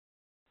ones.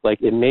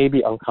 It may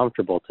be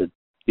uncomfortable to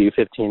do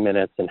 15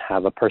 minutes and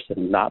have a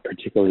person not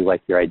particularly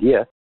like your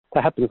idea.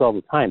 That happens all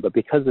the time. But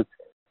because it's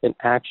an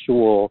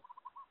actual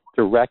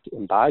direct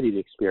embodied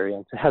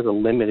experience, it has a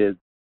limited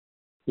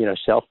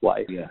shelf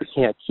life. Yes. You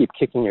can't keep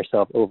kicking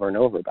yourself over and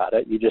over about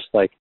it. You just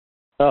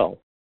oh,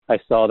 I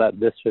saw that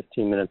this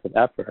 15 minutes of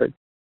effort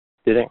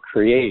didn't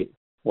create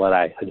what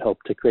I had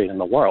hoped to create in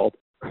the world.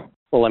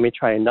 Well, let me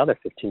try another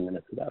 15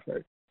 minutes of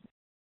effort.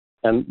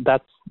 And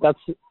that's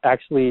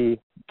actually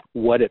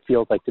what it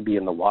feels like to be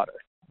in the water.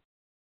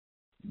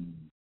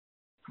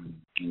 I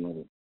love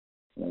it.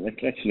 Well,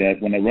 actually,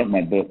 when I wrote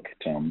my book,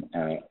 Tom,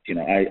 I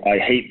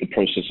hate the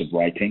process of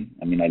writing.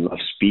 I mean, I love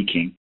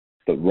speaking.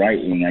 But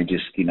writing,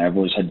 I've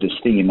always had this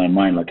thing in my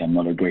mind, I'm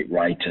not a great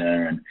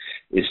writer, and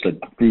it's a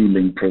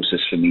grueling process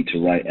for me to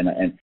write.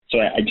 And so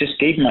I just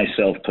gave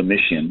myself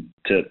permission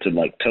to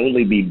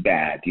totally be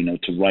bad,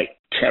 to write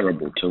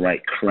terrible, to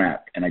write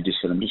crap. And I just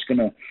said, I'm just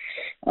gonna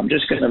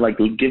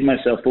give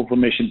myself full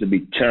permission to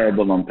be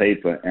terrible on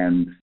paper.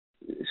 And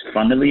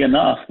funnily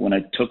enough, when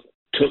I took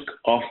took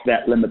off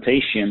that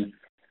limitation,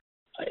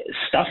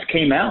 stuff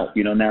came out.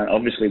 Now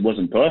obviously it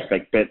wasn't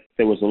perfect, but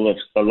there was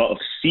a lot of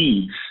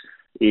seeds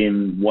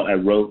in what I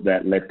wrote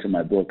that led to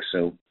my book.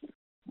 So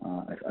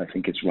I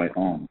think it's right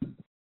on.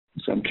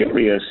 So I'm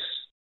curious,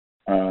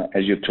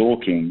 as you're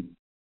talking,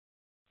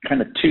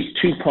 kind of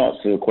two parts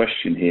to the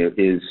question here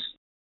is,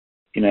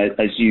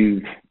 as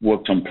you've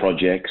worked on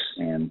projects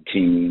and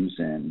teams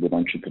and with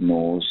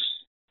entrepreneurs,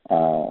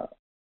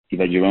 you've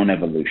had your own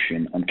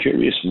evolution. I'm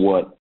curious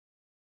what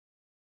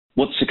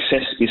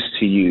success is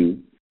to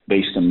you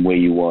based on where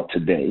you are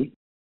today.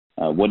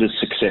 What does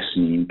success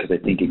mean? Because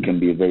I think it can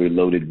be a very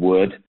loaded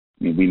word.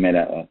 I mean, we met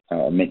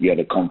you at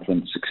a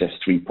conference, Success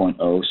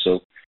 3.0. So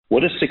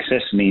what does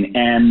success mean?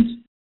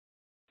 And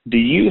do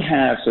you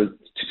have, so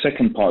the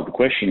second part of the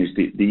question is,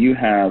 do you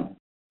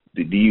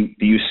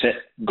set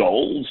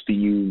goals? Do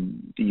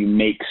you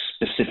make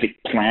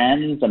specific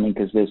plans? I mean,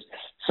 because there's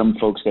some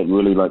folks that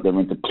really they're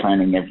into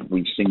planning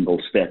every single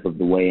step of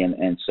the way.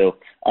 And so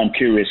I'm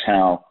curious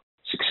how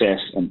success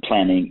and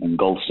planning and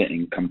goal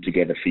setting come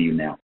together for you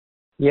now.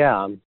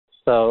 Yeah.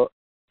 So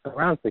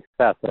around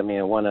success, I mean,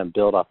 I want to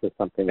build off of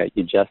something that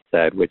you just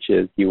said, which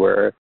is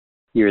you're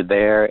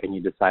there and you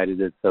decided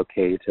it's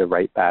okay to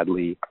write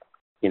badly,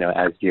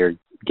 as you're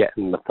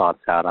getting the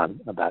thoughts out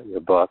about your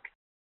book,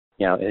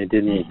 and it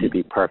didn't need to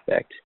be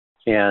perfect.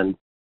 And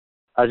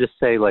I'll just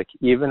say,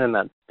 even in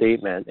that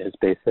statement is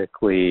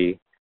basically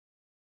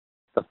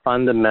the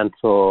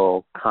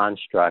fundamental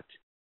construct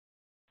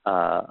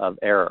of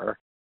error,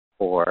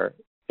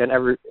 and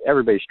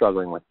everybody's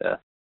struggling with this.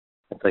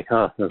 It's like,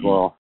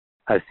 well,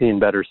 I've seen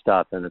better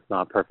stuff and it's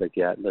not perfect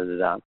yet.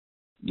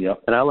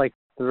 Yep. And I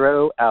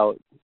throw out,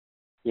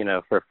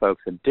 for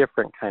folks a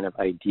different kind of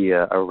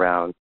idea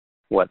around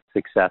what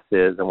success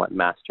is and what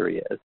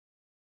mastery is.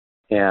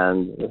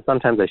 And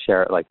sometimes I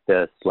share it like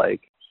this,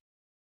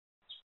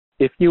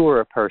 if you were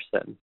a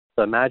person,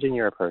 so imagine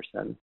you're a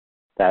person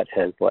that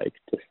has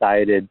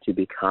decided to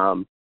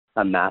become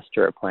a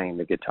master at playing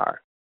the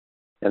guitar.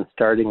 And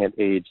starting at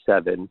age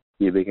 7,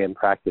 you begin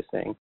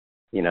practicing,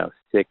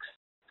 6-7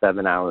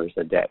 hours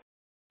a day.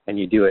 And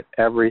you do it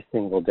every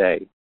single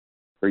day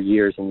for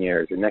years and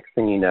years. And next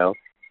thing you know,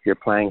 you're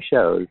playing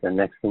shows. And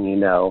next thing you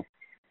know,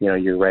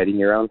 you're writing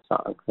your own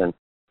songs.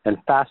 And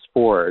fast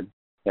forward,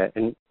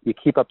 and you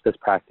keep up this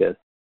practice.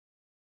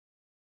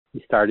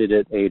 You started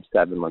at age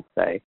 7, let's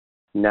say.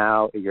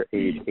 Now you're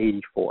age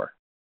 84.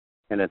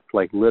 And it's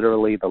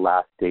literally the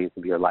last days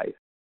of your life.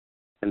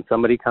 And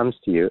somebody comes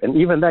to you, and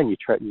even then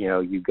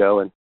you go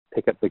and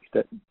pick up the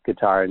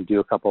guitar and do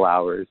a couple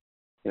hours,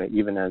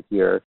 even as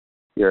you're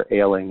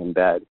ailing in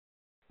bed.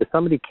 If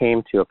somebody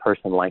came to a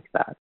person like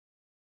that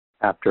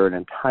after an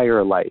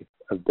entire life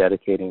of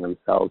dedicating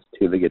themselves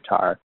to the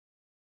guitar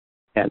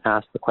and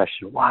asked the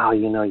question, wow,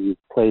 you've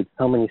played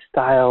so many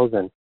styles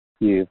and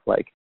you've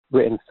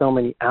written so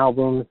many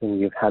albums and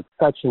you've had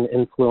such an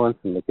influence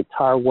in the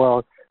guitar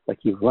world,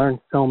 you've learned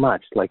so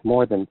much,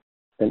 more than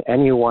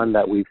anyone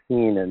that we've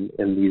seen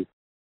in these,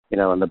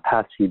 in the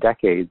past few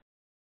decades.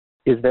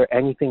 Is there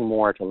anything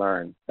more to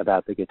learn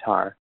about the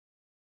guitar?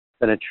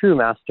 Then a true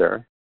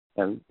master,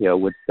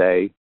 would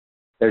say,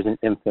 there's an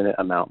infinite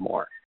amount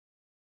more.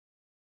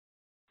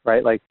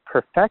 Right?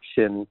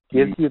 Perfection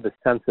gives you the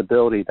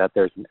sensibility that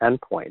there's an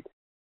endpoint.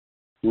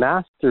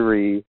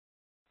 Mastery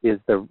is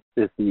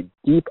the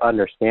deep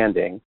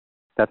understanding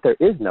that there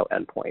is no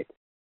endpoint.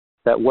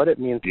 That what it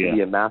means to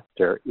be a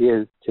master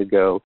is to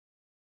go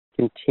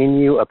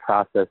continue a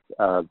process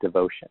of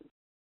devotion,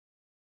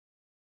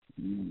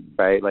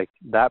 right?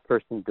 That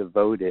person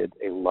devoted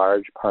a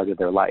large part of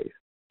their life.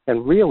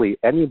 And really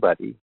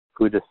anybody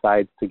who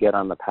decides to get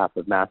on the path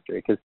of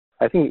mastery, because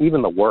I think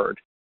even the word,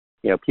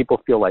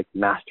 people feel like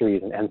mastery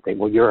is an end state.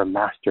 Well, you're a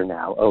master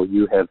now. Oh,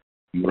 you have,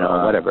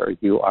 whatever,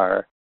 you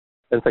are.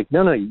 And it's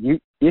no,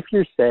 if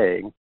you're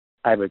saying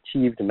I've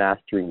achieved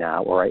mastery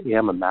now, or I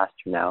am a master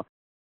now,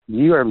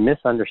 you are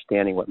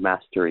misunderstanding what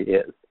mastery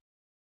is.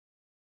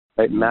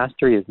 Right?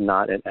 Mastery is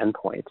not an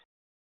endpoint.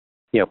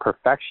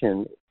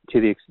 Perfection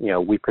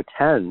we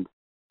pretend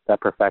that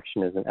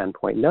perfection is an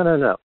endpoint.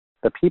 No.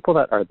 The people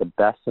that are the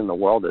best in the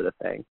world at a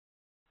thing,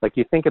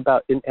 you think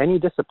about in any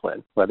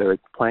discipline, whether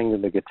it's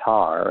playing the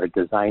guitar or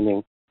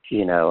designing,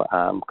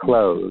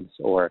 clothes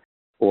or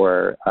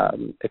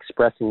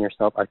expressing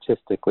yourself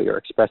artistically or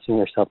expressing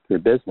yourself through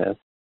business,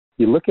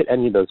 you look at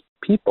any of those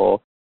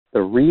people,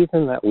 the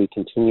reason that we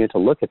continue to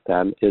look at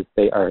them is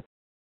they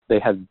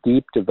have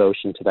deep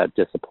devotion to that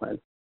discipline.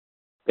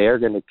 They are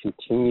going to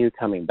continue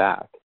coming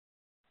back.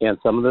 And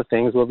some of the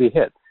things will be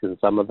hits, and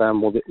some of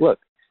them will be, look,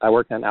 I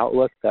worked on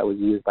Outlook that was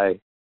used by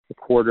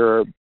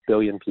 250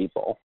 million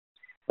people.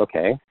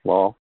 Okay,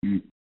 well,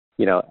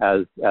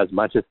 as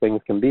much as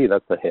things can be,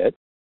 that's a hit.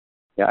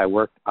 Yeah, I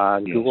worked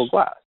on Google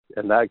Glass,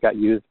 and that got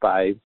used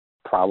by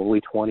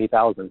probably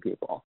 20,000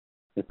 people.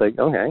 It's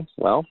okay,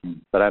 well,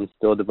 but I'm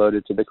still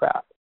devoted to the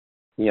craft.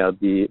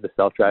 The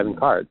self-driving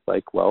cars,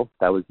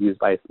 that was used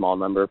by a small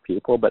number of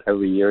people, but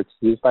every year it's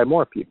used by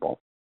more people.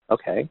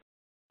 Okay.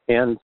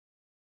 And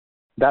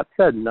that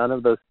said, none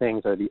of those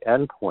things are the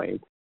end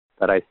point.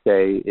 that I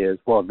say is,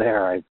 well,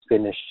 there, I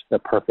finished the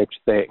perfect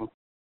thing.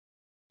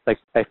 Like,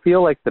 I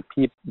feel like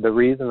the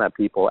reason that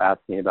people ask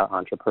me about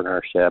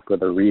entrepreneurship, or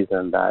the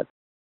reason that,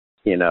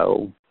 you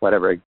know,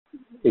 whatever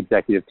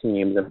executive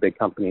teams and big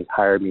companies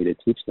hire me to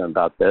teach them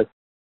about this,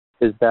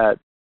 is that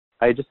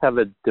I just have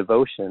a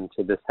devotion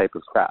to this type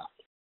of craft.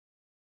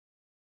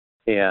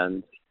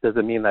 And does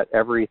it mean that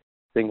every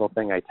single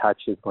thing I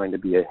touch is going to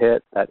be a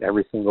hit, that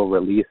every single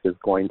release is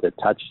going to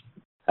touch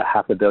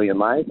 500 million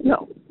lives?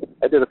 No.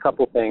 I did a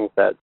couple things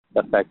that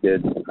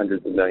affected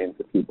hundreds of millions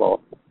of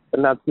people,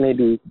 and that's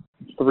maybe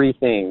 3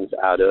 things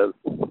out of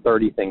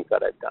 30 things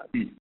that I've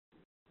done.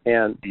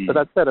 And so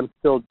that said, I'm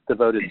still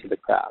devoted to the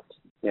craft.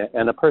 Yeah,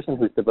 and a person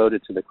who's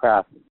devoted to the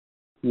craft,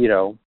 you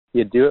know,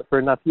 you do it for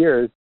enough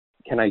years,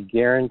 can I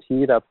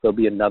guarantee that there'll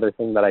be another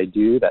thing that I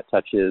do that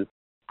touches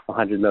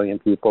 100 million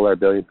people or 1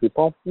 billion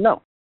people?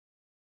 No.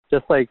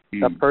 Just like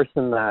a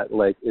person that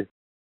like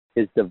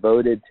is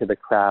devoted to the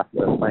craft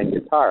of playing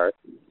guitar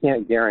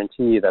can't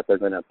guarantee that they're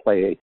going to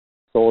play a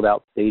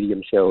sold-out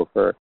stadium show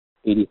for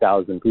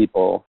 80,000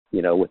 people,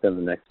 you know, within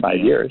the next 5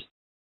 years.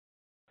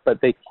 But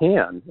they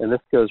can, and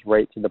this goes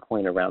right to the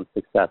point around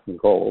success and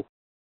goals,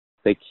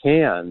 they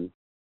can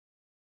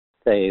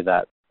say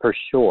that for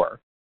sure,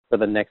 for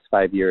the next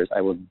 5 years,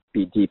 I will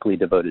be deeply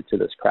devoted to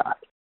this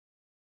craft.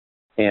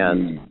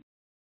 And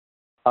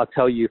I'll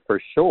tell you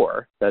for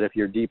sure that if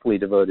you're deeply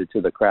devoted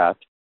to the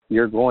craft,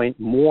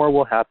 more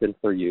will happen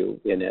for you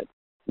in it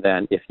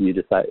than if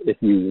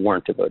you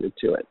weren't devoted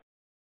to it.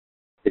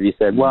 If you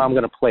said, well, I'm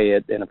going to play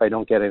it, and if I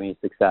don't get any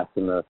success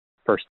in the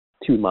first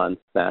 2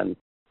 months, then,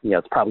 you know,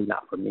 it's probably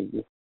not for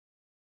me.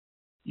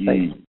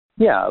 Like,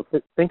 yeah,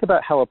 think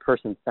about how a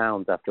person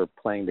sounds after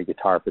playing the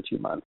guitar for 2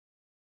 months.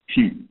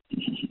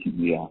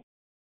 Yeah,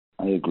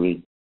 I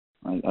agree.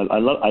 I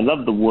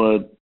love the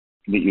word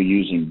that you're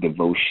using,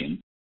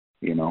 devotion,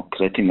 you know,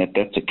 because I think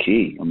that's a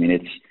key. I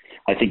mean,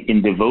 I think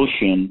in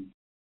devotion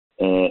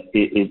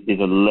is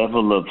a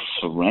level of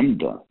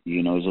surrender,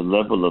 you know, is a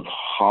level of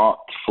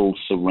heartful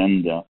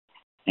surrender.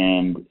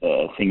 And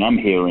thing I'm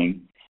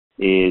hearing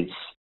is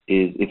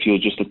if you're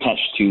just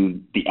attached to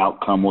the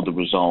outcome or the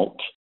result,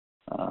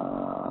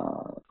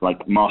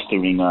 like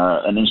mastering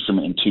an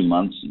instrument in 2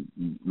 months,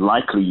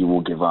 likely you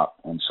will give up.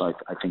 And so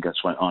I think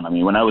that's right on. I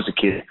mean, when I was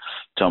a kid,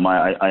 Tom,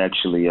 I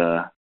actually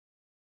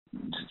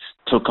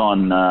took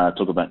on the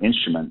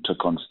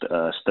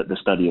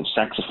study of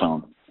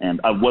saxophone. And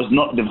I was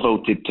not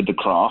devoted to the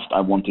craft.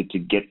 I wanted to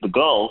get the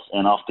girls,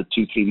 and after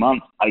 2-3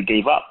 months, I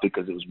gave up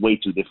because it was way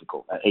too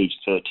difficult at age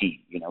 13.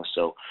 You know,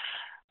 so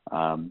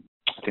I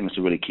think that's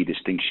a really key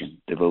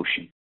distinction: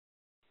 devotion.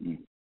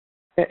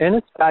 And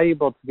it's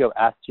valuable to go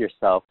ask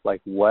yourself,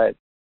 like, what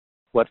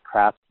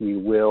craft you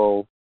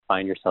will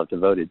find yourself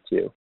devoted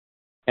to.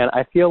 And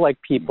I feel like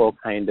people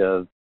kind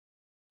of,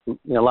 you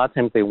know, a lot of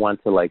times they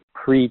want to like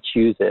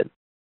pre-choose it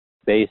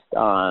based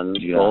on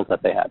goals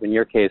that they have. In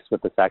your case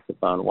with the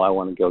saxophone, well, I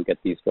want to go get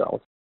these girls.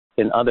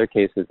 In other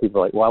cases,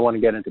 people are like, well, I want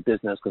to get into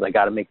business because I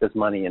got to make this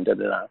money and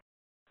da-da-da.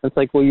 It's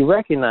like, well, you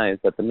recognize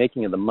that the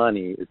making of the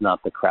money is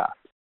not the craft.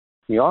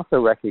 You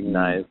also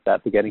recognize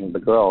that the getting of the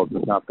girls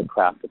is not the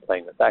craft of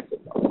playing the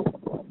saxophone.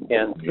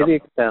 And to the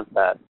extent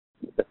that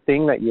the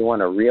thing that you want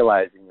to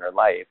realize in your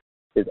life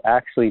is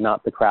actually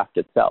not the craft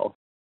itself,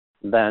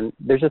 then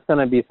there's just going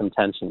to be some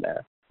tension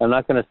there. I'm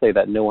not going to say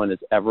that no one has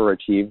ever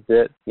achieved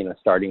it, you know,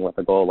 starting with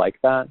a goal like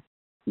that,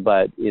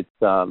 but it's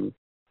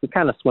you're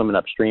kind of swimming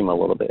upstream a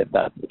little bit if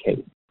that's the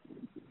case.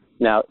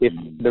 Now, if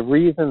the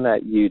reason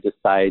that you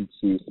decide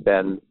to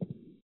spend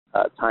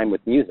time with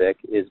music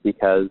is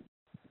because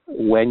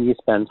when you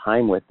spend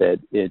time with it,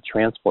 it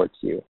transports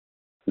you.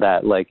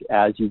 That, like,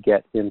 as you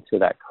get into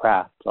that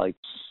craft, like,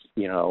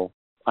 you know,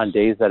 on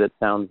days that it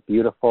sounds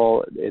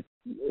beautiful,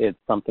 it's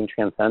something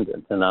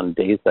transcendent. And on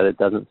days that it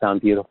doesn't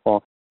sound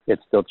beautiful, it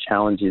still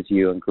challenges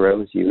you and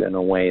grows you in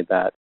a way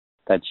that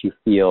you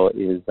feel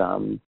is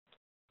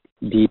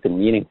deep and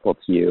meaningful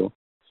to you.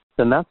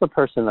 Then that's the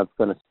person that's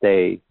going to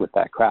stay with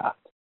that craft.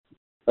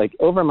 Like,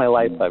 over my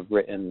life, I've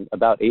written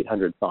about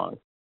 800 songs.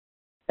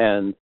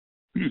 And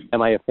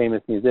am I a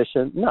famous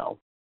musician? No.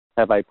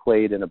 Have I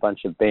played in a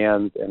bunch of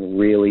bands and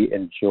really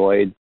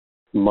enjoyed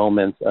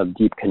moments of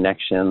deep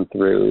connection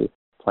through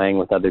playing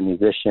with other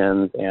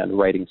musicians and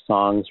writing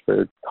songs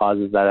for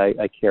causes that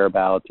I care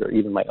about, or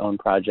even my own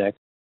projects?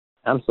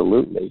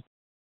 Absolutely.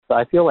 So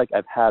I feel like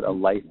I've had a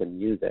life in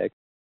music,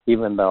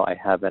 even though I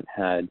haven't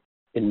had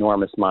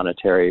enormous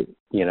monetary,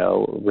 you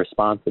know,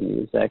 response in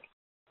music.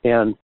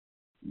 And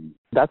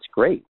that's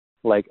great.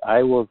 Like,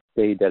 I will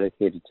stay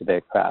dedicated to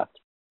their craft.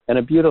 And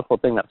a beautiful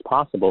thing that's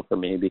possible for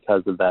me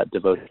because of that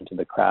devotion to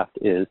the craft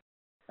is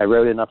I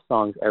wrote enough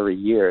songs every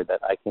year that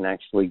I can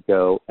actually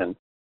go and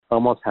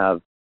almost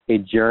have a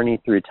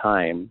journey through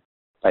time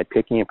by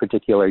picking a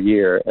particular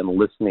year and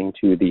listening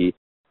to the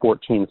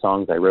 14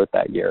 songs I wrote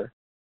that year.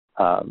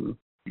 You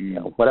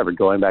know, whatever,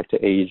 going back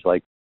to age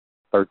like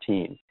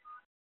 13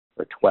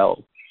 or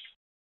 12.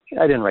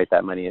 I didn't write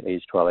that many at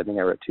age 12. I think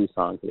I wrote 2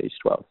 songs at age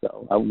 12,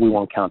 so we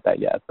won't count that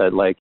yet. But,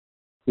 like,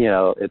 you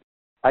know,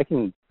 I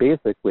can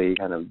basically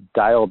kind of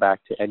dial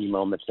back to any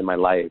moments in my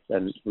life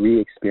and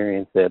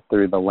re-experience it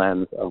through the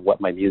lens of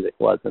what my music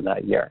was in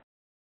that year.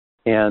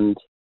 And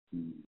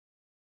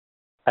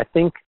I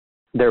think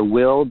there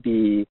will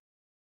be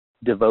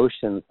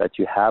devotions that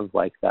you have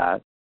like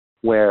that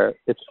where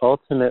it's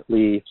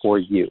ultimately for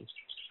you.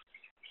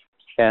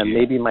 And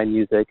maybe my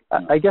music,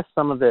 I guess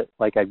some of it,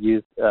 like I've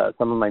used,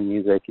 some of my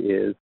music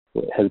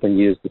has been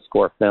used to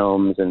score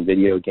films and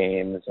video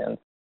games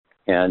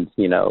and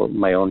you know,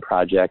 my own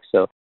projects.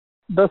 So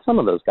some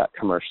of those got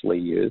commercially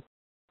used.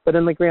 But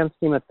in the grand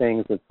scheme of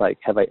things, it's like,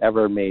 have I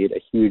ever made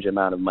a huge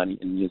amount of money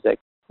in music?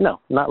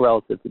 No, not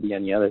relative to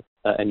any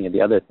of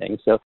the other things.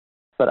 So,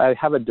 but I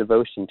have a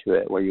devotion to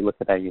it where you look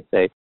at that and you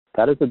say,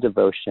 that is a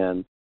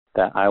devotion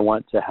that I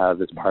want to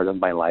have as part of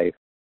my life,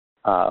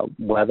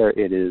 whether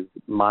it is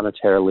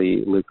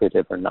monetarily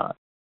lucrative or not.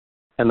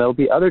 And there'll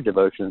be other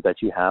devotions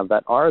that you have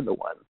that are the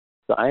ones.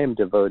 So I am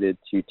devoted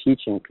to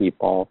teaching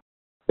people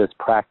this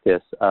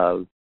practice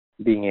of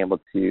being able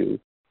to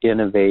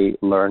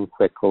innovate, learn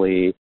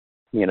quickly,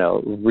 you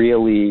know,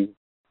 really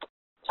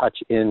touch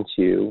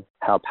into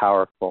how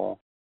powerful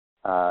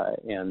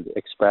and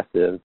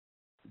expressive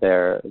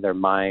their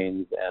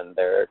minds and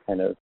their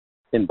kind of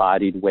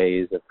embodied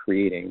ways of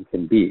creating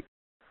can be.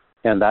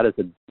 And that is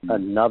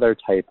another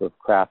type of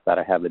craft that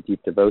I have a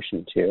deep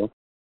devotion to.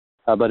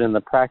 But in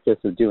the practice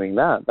of doing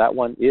that, that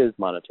one is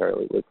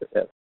monetarily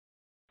lucrative.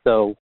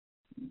 So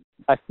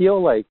I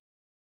feel like,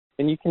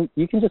 and you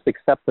can just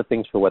accept the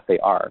things for what they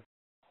are,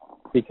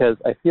 because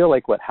I feel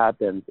like what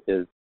happens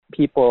is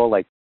people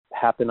like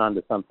happen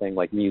onto something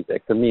like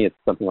music. For me, it's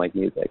something like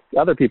music.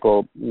 Other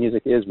people,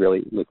 music is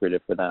really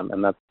lucrative for them,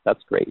 and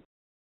that's great.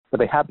 But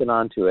they happen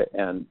onto it,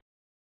 and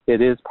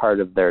it is part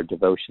of their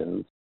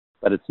devotions,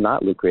 but it's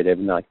not lucrative.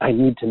 And they're like, I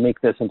need to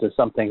make this into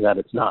something that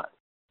it's not.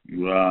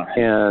 Right.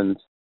 And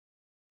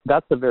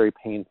that's a very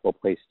painful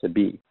place to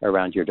be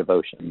around your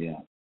devotion. Yeah.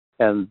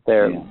 And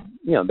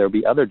you know, there'll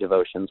be other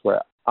devotions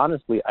where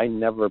honestly, I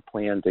never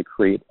planned to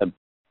create a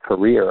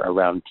career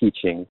around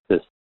teaching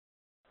this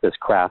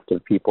craft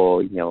of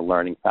people, you know,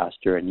 learning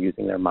faster and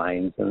using their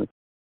minds and,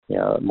 you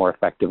know, more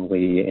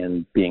effectively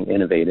and being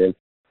innovative.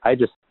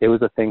 It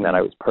was a thing that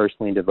I was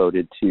personally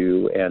devoted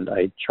to, and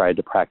I tried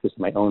to practice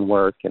my own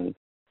work. And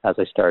as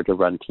I started to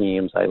run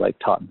teams, I like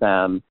taught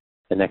them.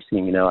 The next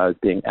thing you know, I was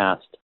being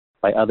asked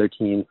by other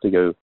teams to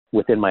go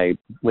within,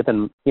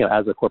 you know,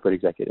 as a corporate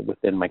executive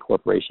within my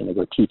corporation to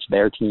go teach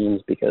their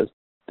teams because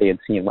they had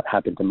seen what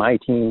happened to my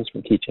teams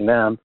from teaching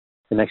them.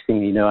 The next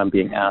thing you know, I'm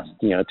being asked,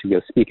 you know, to go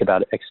speak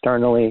about it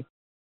externally.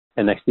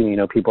 And next thing you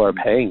know, people are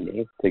paying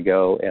me to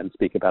go and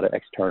speak about it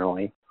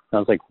externally. And I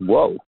was like,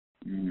 whoa,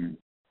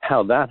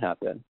 how'd that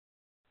happen?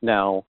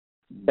 Now,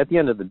 at the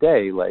end of the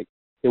day, like,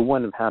 it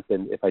wouldn't have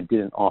happened if I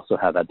didn't also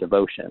have that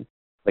devotion.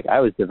 Like, I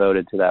was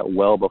devoted to that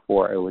well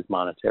before it was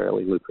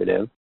monetarily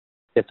lucrative.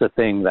 It's a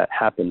thing that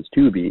happens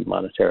to be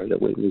monetarily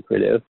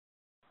lucrative.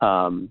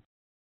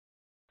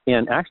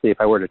 And actually,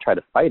 if I were to try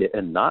to fight it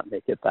and not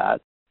make it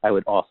that, I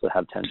would also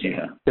have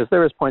tension. Because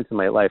there was points in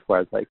my life where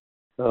I was like,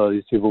 oh,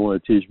 these people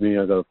want to teach me.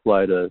 I got to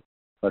fly to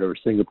whatever,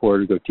 Singapore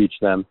to go teach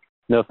them.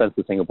 No offense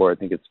to Singapore. I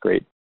think it's a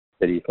great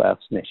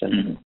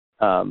city/nation.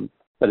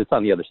 But it's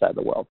on the other side of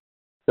the world.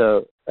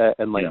 So,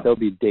 there'll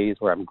be days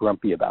where I'm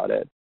grumpy about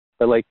it.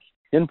 But like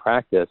in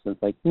practice,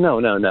 it's like,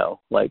 no.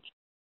 Like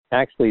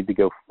actually to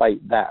go fight,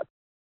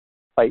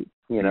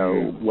 you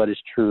know, what is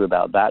true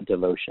about that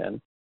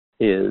devotion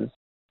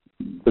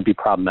would be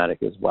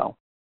problematic as well.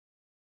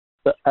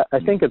 But I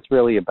think it's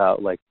really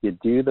about like you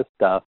do the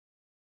stuff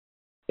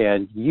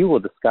and you will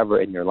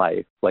discover in your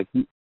life, like,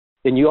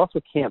 and you also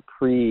can't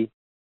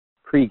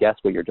pre-guess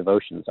what your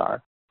devotions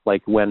are.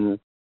 Like when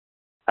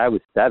I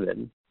was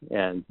 7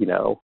 and, you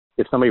know,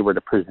 if somebody were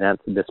to present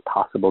this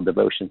possible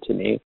devotion to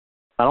me,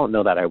 I don't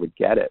know that I would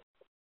get it.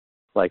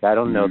 Like, I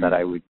don't know that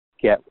I would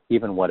get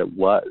even what it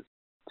was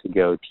to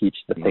go teach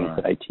the things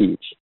that I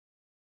teach.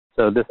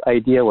 So this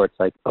idea where it's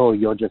like, oh,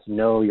 you'll just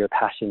know your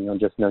passion, you'll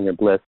just know your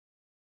bliss,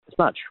 it's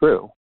not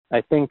true.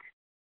 I think,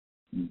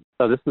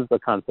 so this is the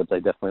concept I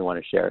definitely want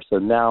to share. So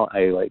now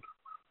I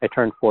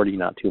turned 40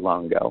 not too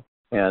long ago.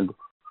 And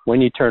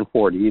when you turn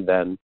 40,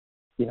 then,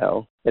 you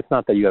know, it's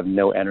not that you have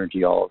no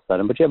energy all of a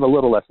sudden, but you have a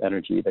little less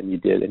energy than you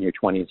did in your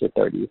 20s or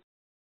 30s.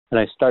 And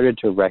I started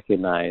to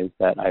recognize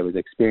that I was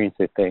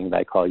experiencing a thing that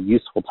I call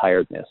useful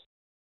tiredness.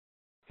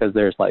 Because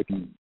there's like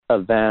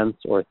events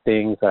or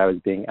things that I was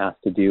being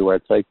asked to do where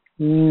it's like,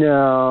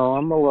 no,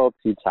 I'm a little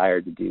too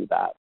tired to do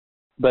that.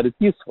 But it's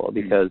useful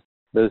because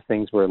those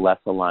things were less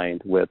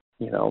aligned with,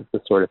 you know,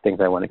 the sort of things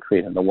I want to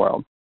create in the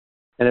world.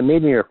 And it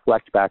made me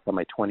reflect back on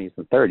my 20s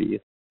and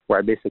 30s where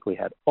I basically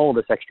had all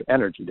this extra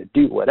energy to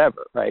do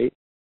whatever, right?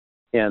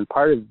 And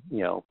part of,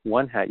 you know,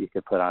 one hat you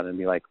could put on and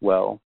be like,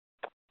 well,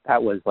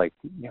 that was like,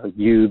 you know,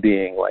 you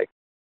being like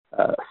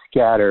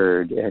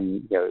scattered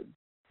and, you know,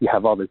 you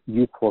have all this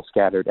youthful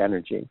scattered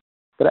energy.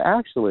 But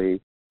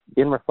actually,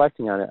 in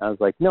reflecting on it, I was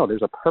like, no,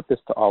 there's a purpose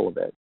to all of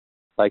it.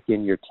 Like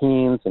in your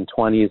teens and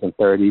 20s and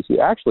 30s, you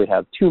actually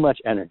have too much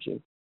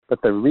energy.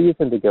 But the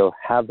reason to go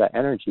have that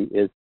energy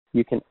is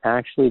you can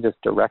actually just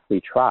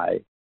directly try,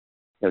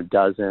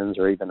 dozens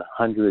or even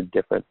 100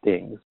 different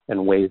things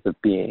and ways of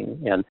being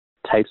and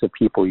types of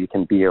people you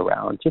can be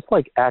around. Just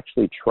like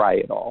actually try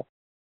it all.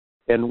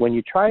 And when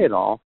you try it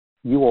all,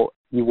 you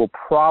will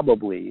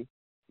probably,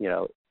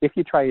 if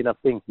you try enough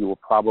things, you will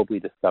probably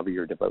discover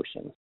your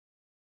devotions.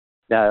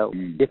 Now,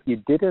 if you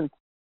didn't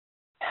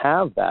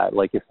have that,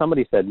 like if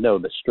somebody said, no,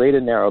 the straight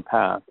and narrow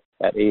path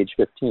at age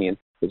 15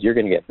 is you're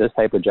going to get this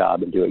type of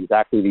job and do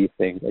exactly these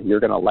things, and you're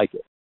going to like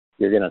it.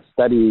 You're going to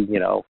study,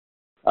 you're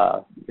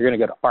going to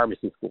go to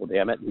pharmacy school,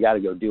 damn it, you got to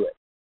go do it.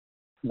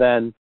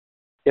 Then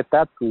if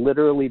that's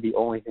literally the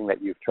only thing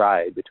that you've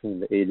tried between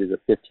the ages of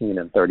 15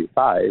 and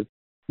 35,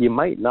 you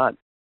might not,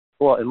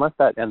 well, unless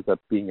that ends up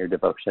being your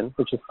devotion,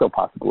 which is still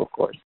possible, of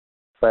course.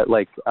 But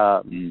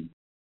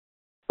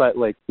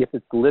if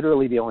it's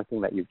literally the only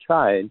thing that you've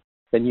tried,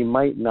 then you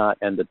might not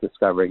end up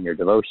discovering your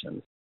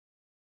devotions.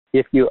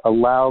 If you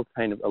allow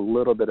kind of a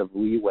little bit of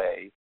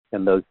leeway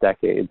in those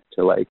decades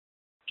to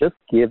just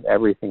give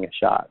everything a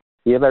shot,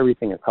 give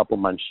everything a couple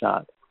months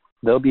shot,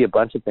 there'll be a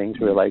bunch of things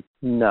where you're like,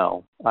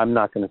 no, I'm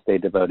not going to stay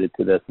devoted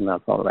to this, and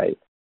that's all right.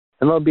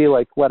 And there'll be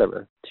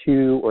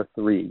 2 or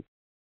 3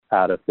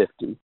 out of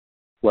 50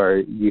 where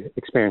you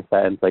experience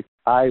that, and it's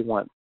I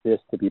want this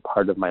to be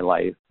part of my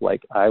life.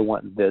 I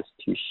want this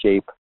to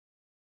shape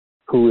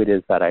who it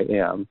is that I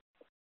am.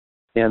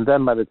 And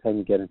then by the time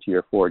you get into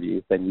your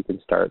 40s, then you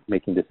can start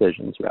making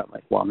decisions around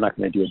I'm not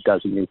going to do a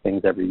dozen new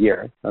things every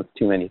year. That's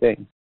too many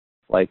things.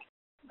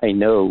 I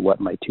know what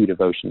my 2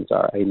 devotions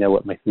are. I know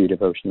what my 3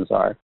 devotions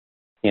are.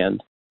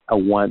 And I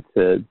want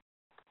to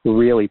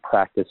really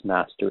practice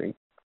mastery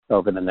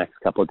over the next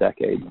couple of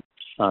decades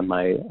on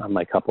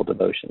my couple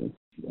devotions.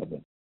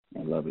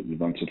 I love it.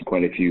 You've answered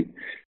quite a few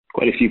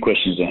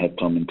questions I had,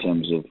 Tom, in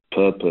terms of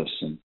purpose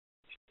and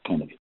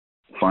kind of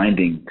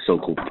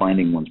so-called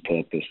finding one's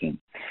purpose, and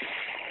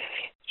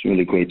it's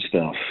really great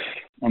stuff.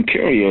 I'm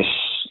curious,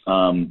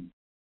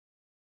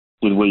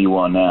 with where you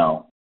are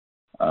now,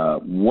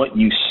 what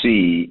you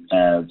see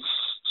as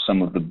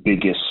some of the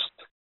biggest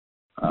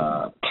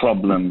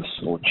problems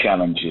or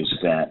challenges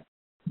that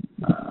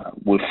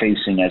we're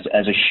facing as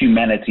a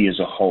humanity as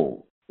a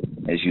whole.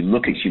 As you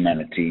look at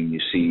humanity and you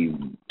see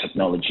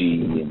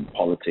technology and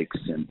politics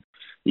and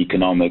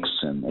economics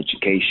and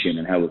education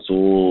and how it's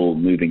all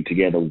moving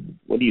together,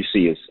 what do you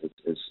see as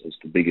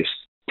the biggest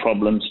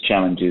problems,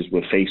 challenges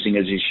we're facing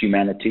as a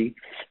humanity,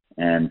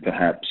 and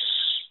perhaps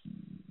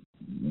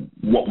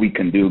what we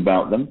can do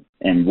about them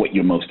and what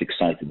you're most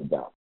excited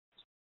about?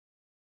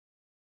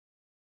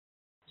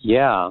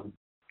 Yeah,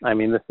 I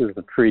mean, this is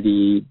a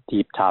pretty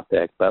deep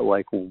topic, but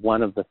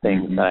one of the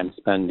things that I'm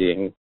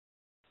spending,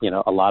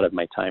 a lot of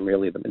my time,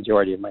 really the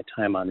majority of my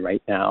time on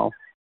right now,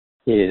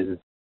 is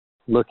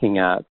looking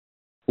at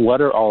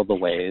what are all the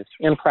ways,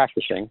 and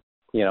practicing,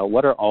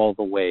 what are all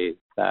the ways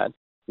that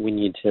we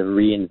need to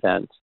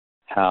reinvent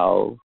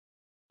how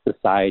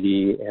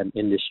society and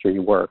industry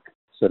work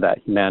so that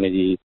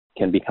humanity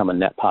can become a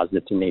net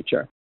positive to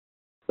nature,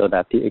 so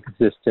that the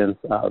existence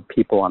of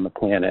people on the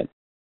planet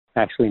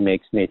actually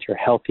makes nature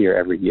healthier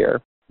every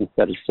year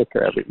instead of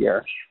sicker every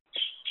year.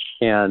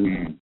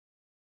 And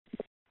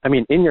I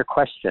mean, in your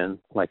question,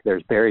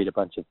 there's buried a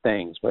bunch of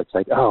things where it's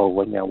what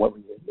were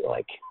you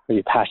are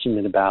you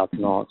passionate about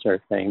and all that sort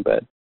of thing.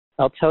 But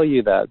I'll tell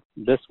you that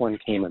this one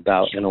came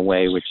about in a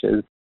way which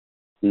is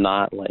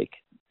not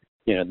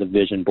the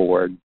vision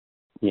board,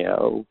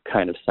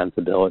 kind of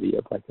sensibility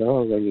of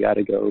you got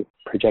to go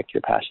project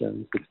your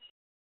passions.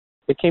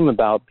 It came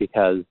about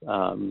because,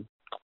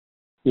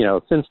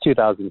 since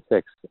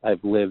 2006,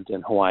 I've lived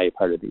in Hawaii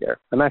part of the year.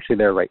 I'm actually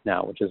there right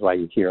now, which is why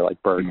you hear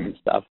birds and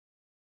stuff.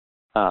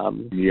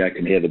 Yeah, I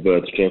can hear the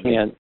birds chirping.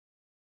 And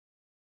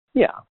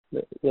yeah,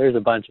 there's a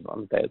bunch of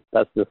them.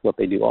 That's just what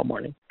they do all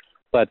morning.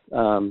 But,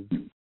 I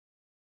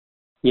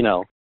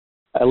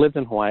lived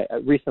in Hawaii. I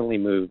recently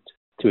moved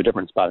to a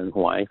different spot in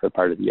Hawaii for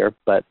part of the year.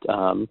 But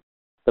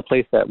the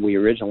place that we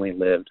originally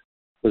lived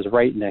was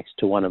right next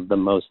to one of the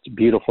most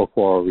beautiful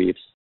coral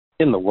reefs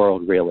in the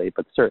world, really,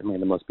 but certainly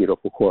the most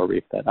beautiful coral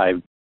reef that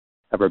I've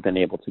ever been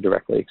able to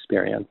directly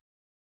experience.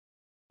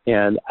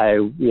 And I,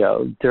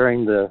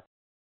 during the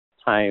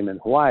time in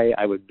Hawaii,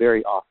 I would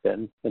very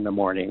often in the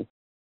morning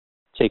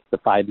take the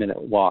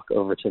 5-minute walk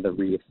over to the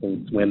reefs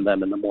and swim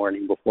them in the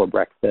morning before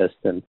breakfast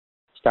and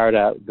start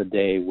out the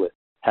day with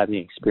having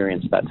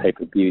experienced that type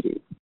of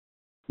beauty.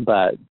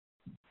 But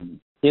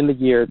in the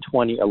year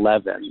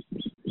 2011,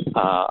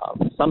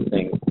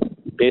 something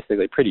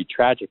basically pretty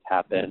tragic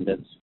happened.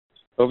 And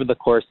over the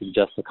course of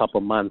just a couple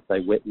months, I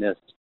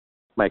witnessed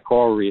my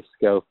coral reefs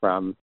go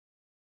from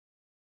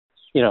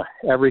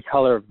every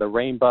color of the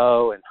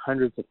rainbow and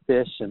hundreds of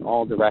fish in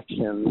all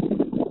directions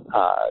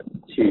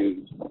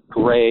to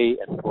gray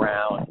and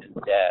brown and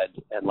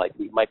dead, and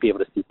we might be able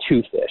to see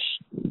 2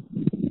 fish.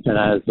 And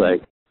I was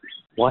like,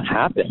 what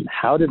happened?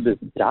 How did this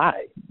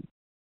die?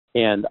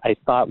 And I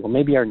thought, well,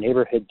 maybe our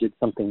neighborhood did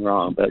something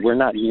wrong, but we're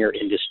not near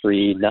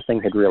industry.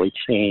 Nothing had really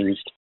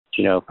changed,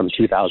 from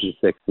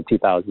 2006 to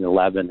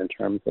 2011 in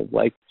terms of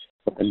what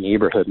the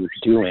neighborhood was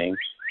doing.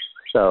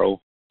 So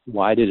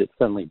why did it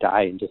suddenly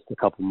die in just a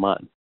couple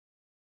months?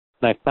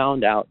 And I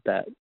found out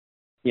that,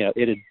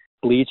 it had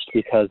bleached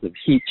because of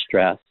heat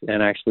stress,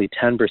 and actually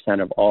 10%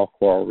 of all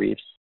coral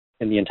reefs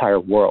in the entire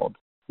world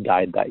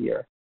died that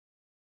year.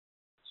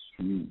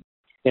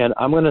 And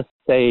I'm going to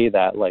say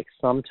that, like,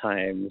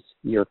 sometimes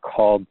you're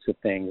called to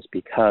things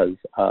because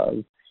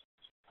of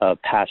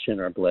passion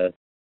or bliss,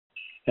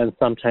 and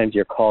sometimes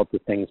you're called to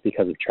things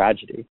because of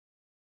tragedy.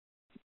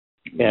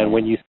 And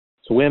when you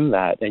swim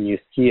that and you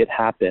see it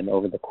happen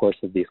over the course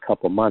of these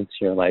couple months,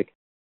 you're like,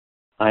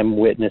 I'm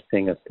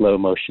witnessing a slow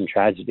motion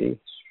tragedy,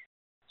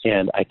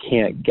 and I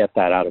can't get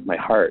that out of my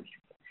heart.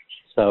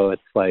 So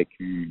it's like,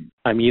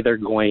 I'm either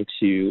going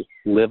to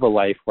live a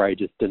life where I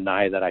just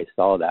deny that I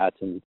saw that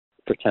and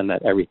pretend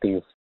that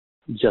everything's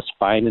just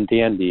fine and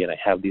dandy, and I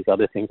have these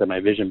other things on my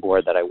vision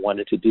board that I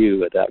wanted to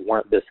do that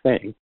weren't this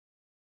thing.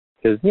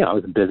 Because, I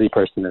was a busy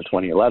person in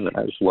 2011.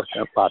 I was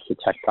working on lots of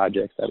tech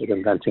projects. I was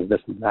inventing this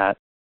and that,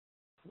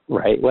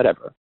 right?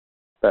 Whatever.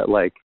 But,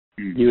 like,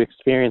 you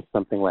experience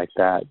something like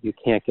that, you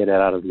can't get it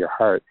out of your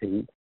heart,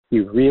 and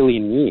you really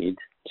need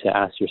to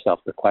ask yourself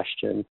the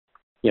question,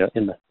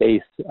 in the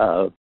face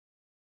of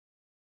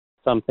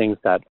some things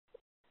that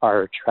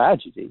are a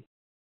tragedy,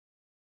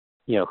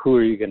 who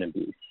are you going to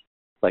be?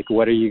 Like,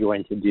 what are you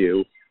going to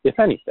do, if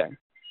anything?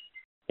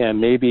 And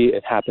maybe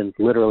it happens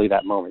literally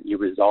that moment. You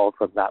resolve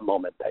from that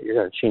moment that you're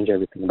going to change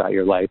everything about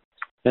your life.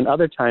 And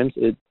other times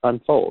it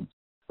unfolds.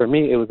 For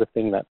me, it was a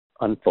thing that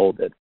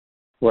unfolded,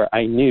 where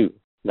I knew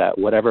that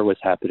whatever was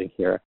happening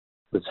here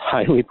was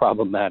highly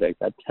problematic,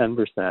 that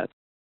 10%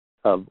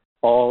 of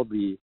all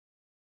the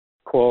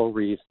coral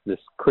reefs, this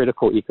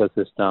critical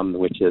ecosystem,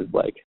 which is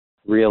like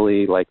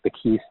really like the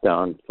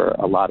keystone for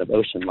a lot of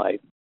ocean life,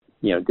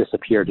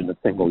 disappeared in a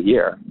single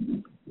year.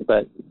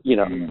 But,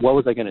 what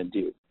was I going to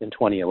do in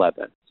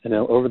 2011? And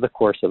over the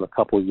course of a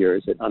couple of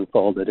years, it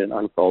unfolded and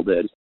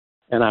unfolded.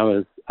 And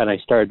I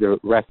started to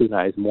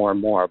recognize more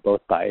and more,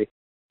 both by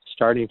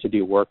starting to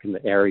do work in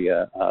the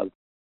area of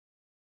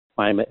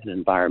climate and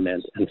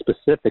environment, and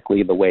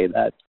specifically the way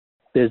that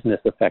business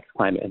affects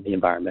climate and the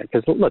environment.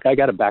 Because, look, I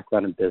got a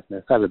background in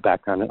business. I have a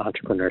background in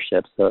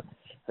entrepreneurship. So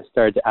I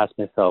started to ask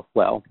myself,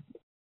 well,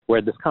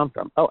 where'd this come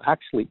from? Oh,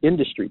 actually,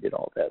 industry did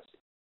all this.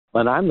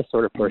 And I'm the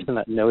sort of person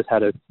that knows how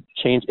to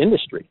change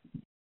industry,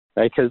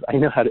 right? Because I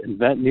know how to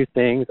invent new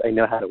things. I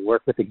know how to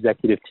work with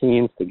executive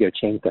teams to go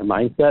change their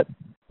mindset.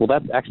 Well,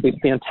 that's actually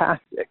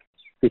fantastic,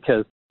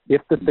 because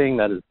if the thing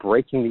that is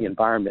breaking the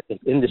environment is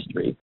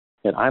industry,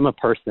 and I'm a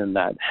person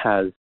that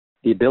has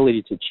the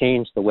ability to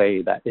change the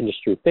way that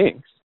industry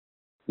thinks,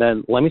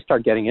 then let me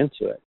start getting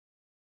into it.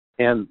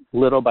 And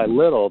little by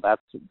little,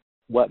 that's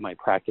what my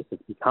practice has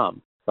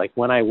become. Like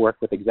when I work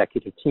with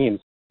executive teams,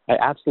 I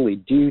absolutely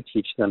do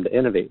teach them to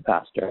innovate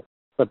faster.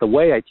 But the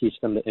way I teach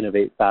them to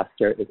innovate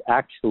faster is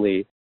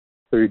actually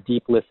through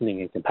deep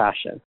listening and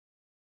compassion.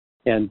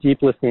 And deep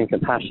listening and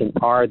compassion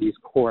are these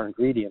core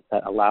ingredients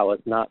that allow us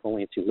not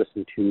only to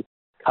listen to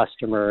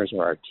customers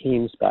or our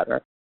teams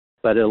better,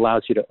 but it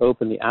allows you to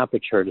open the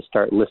aperture to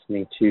start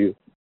listening to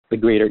the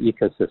greater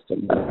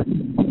ecosystem better.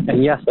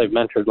 And yes, I've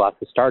mentored lots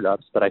of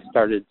startups, but I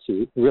started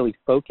to really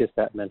focus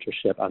that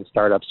mentorship on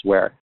startups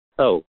where,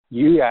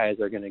 you guys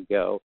are going to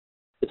go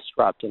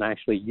disrupt, and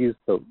actually use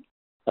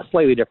a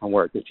slightly different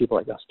word, because people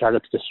are like,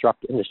 startups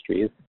disrupt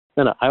industries.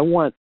 No, I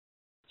want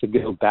to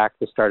go back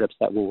to startups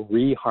that will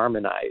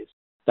reharmonize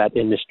that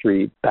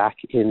industry back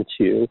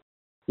into,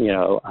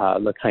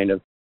 the kind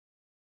of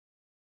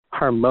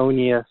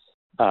harmonious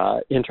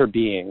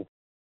interbeing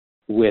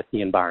with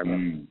the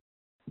environment,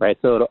 right?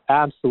 So it'll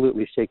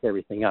absolutely shake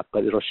everything up,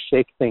 but it'll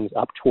shake things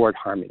up toward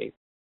harmony,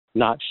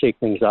 not shake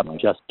things up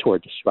just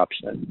toward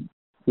disruption.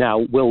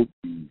 Now,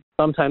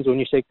 sometimes when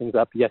you shake things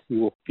up, yes, you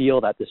will feel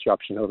that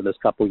disruption over those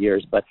couple of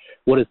years, but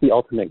what is the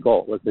ultimate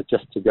goal? Was it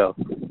just to go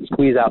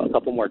squeeze out a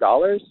couple more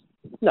dollars?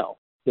 No.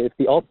 If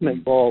the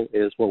ultimate goal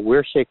is,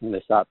 we're shaking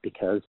this up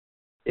because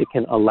it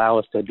can allow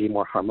us to be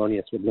more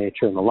harmonious with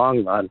nature in the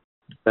long run,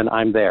 then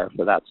I'm there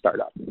for that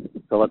startup.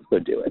 So let's go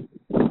do it.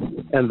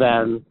 And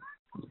then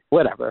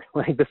whatever,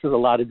 like this is a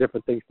lot of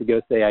different things to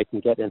go say I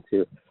can get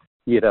into.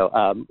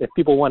 If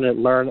people want to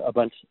learn a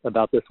bunch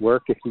about this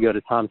work, if you go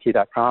to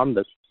tomkey.com,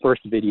 the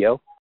first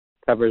video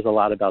covers a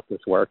lot about this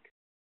work.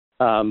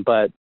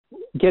 But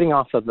getting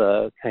off of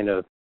the kind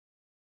of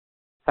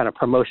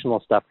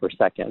promotional stuff for a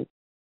second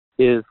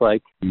is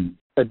like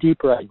a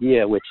deeper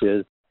idea, which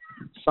is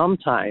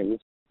sometimes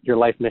your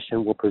life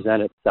mission will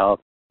present itself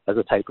as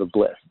a type of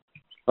bliss.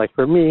 Like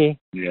for me,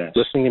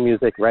 listening to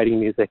music, writing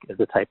music is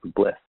a type of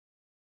bliss.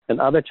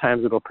 And other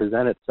times it'll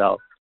present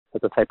itself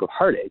as a type of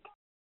heartache,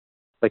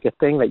 like a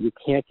thing that you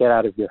can't get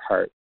out of your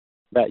heart,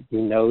 that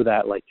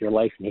that like your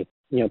life needs,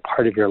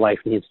 part of your life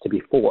needs to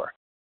be for,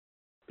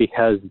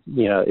 because,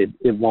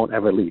 it won't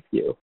ever leave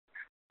you.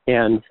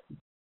 And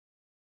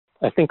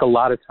I think a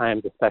lot of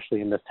times,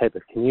 especially in this type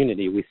of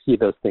community, we see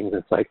those things.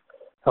 It's like,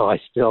 I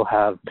still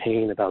have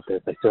pain about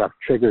this. I still have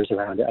triggers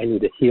around it. I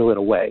need to heal it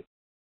away.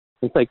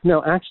 It's like,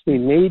 no, actually,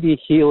 maybe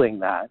healing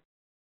that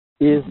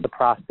is the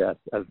process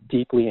of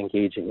deeply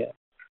engaging it.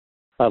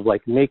 of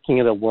like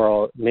making the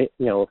world,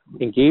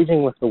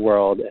 engaging with the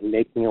world and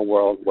making a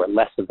world where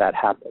less of that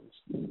happens.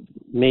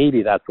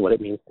 Maybe that's what it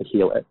means to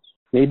heal it.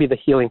 Maybe the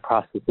healing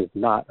process is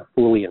not a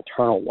fully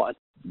internal one.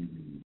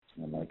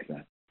 I like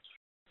that.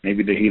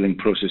 Maybe the healing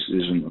process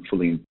isn't a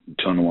fully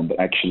internal one, but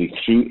actually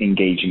through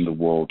engaging the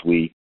world,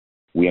 we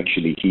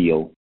actually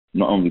heal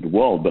not only the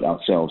world, but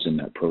ourselves in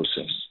that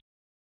process.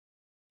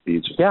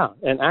 Beautiful. Yeah,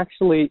 and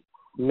actually,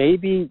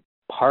 maybe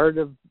part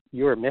of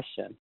your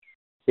mission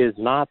is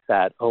not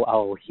that,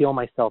 I'll heal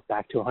myself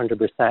back to 100%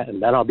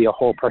 and then I'll be a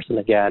whole person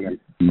again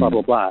and blah,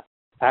 blah, blah.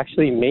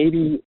 Actually,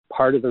 maybe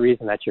part of the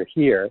reason that you're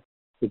here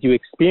is you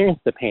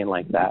experienced the pain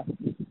like that.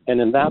 And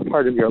in that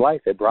part of your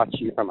life, it brought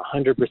you from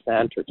 100%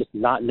 or just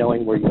not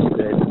knowing where you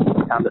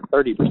stood down to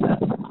 30%.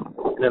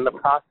 And in the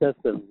process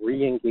of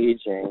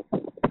re-engaging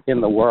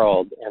in the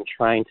world and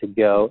trying to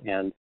go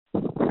and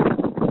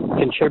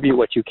contribute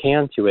what you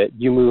can to it,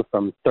 you move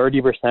from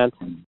 30%,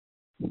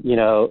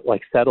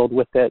 settled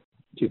with it,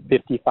 to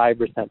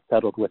 55%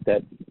 settled with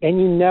it,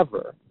 and you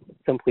never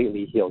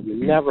completely heal. You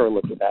never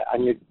look at that.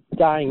 On your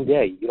dying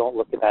day, you don't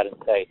look at that and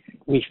say,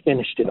 we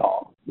finished it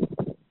all,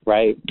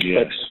 right?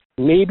 Yes.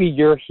 But maybe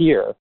you're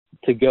here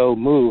to go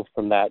move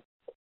from that,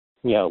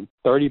 30%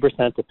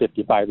 to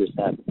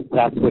 55%.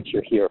 That's what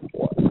you're here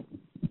for.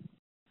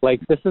 Like,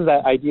 this is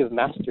that idea of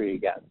mastery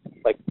again.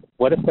 Like,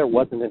 what if there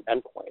wasn't an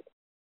endpoint?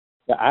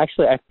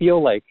 Actually, I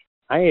feel like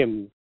I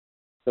am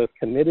so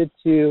committed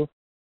to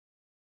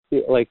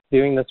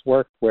doing this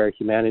work where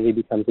humanity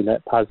becomes a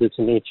net positive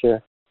to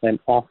nature, and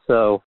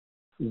also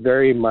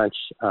very much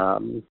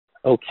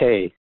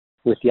okay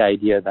with the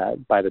idea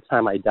that by the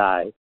time I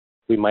die,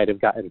 we might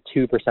have gotten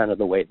 2% of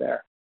the way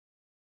there.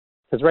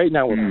 Because right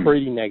now we're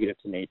pretty negative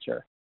to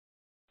nature,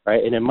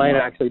 right? And it might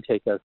actually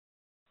take us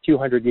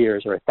 200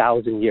 years or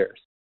 1,000 years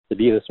to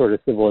be the sort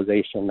of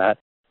civilization that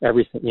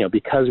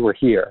because we're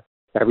here,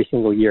 every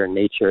single year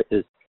nature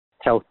is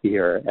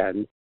healthier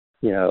and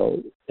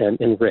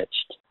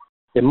enriched.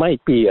 It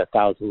might be a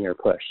 1,000-year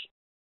push.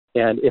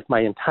 And if my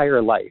entire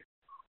life,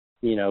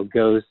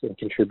 goes and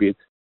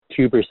contributes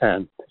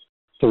 2%,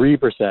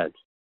 3%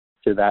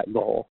 to that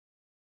goal,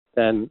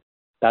 then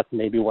that's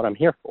maybe what I'm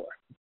here for.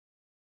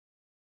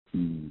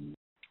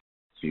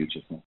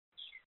 Beautiful.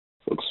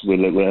 Folks, we're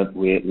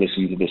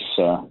listening to this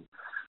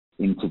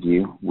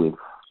interview with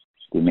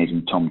the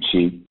amazing Tom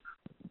Chi.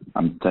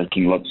 I'm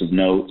taking lots of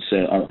notes.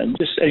 And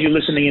just as you're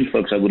listening in,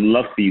 folks, I would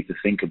love for you to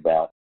think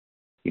about,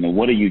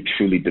 what are you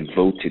truly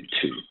devoted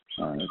to?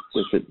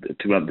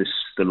 Throughout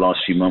the last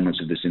few moments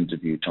of this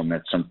interview, Tom,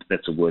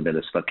 that's a word that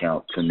has stuck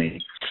out for me,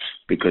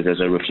 because as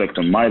I reflect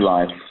on my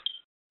life,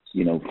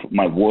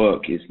 my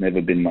work has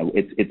never been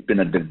it's been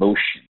a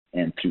devotion,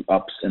 and through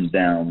ups and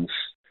downs,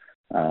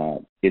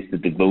 it's the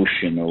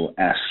devotional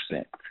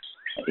aspect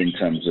in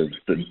terms of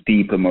the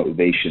deeper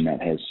motivation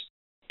that has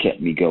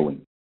kept me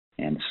going.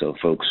 And so,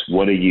 folks,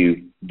 what are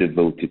you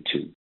devoted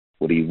to?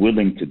 What are you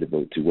willing to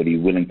devote to? What are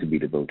you willing to be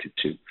devoted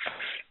to?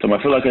 Tom,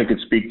 I feel like I could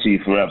speak to you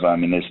forever. I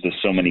mean,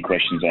 there's so many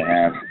questions I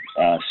have,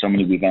 so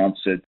many we've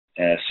answered,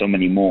 so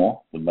many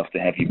more. Would love to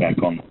have you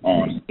back on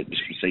but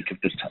just for the sake of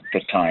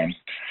the time.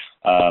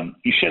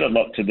 You shared a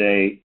lot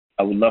today.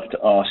 I would love to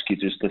ask you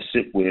just to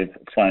sit with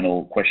a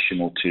final question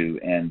or two,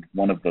 and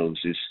one of those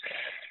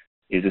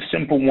is a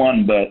simple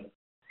one, but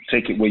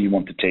take it where you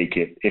want to take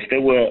it. If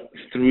there were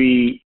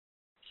three,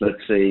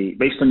 let's say,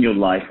 based on your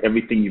life,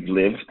 everything you've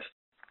lived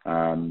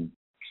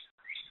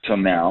till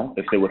now,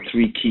 if there were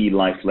three key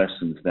life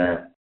lessons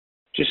that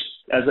just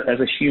as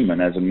a human,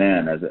 as a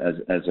man, as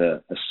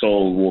a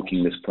soul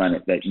walking this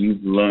planet, that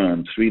you've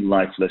learned, three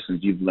life lessons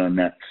you've learned,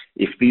 that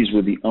if these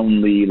were the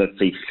only, let's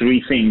say,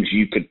 three things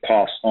you could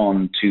pass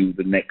on to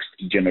the next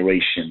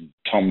generation,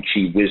 Tom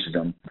Chi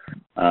wisdom,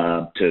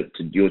 to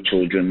your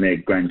children, their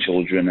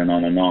grandchildren, and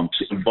on,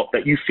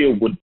 that you feel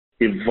would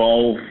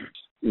evolve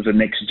the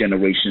next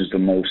generations the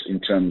most in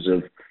terms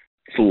of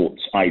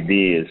thoughts,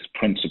 ideas,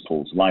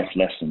 principles, life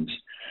lessons,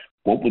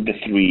 what would the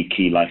three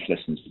key life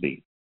lessons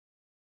be?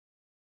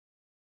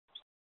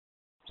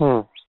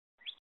 I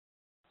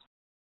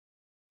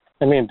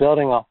mean,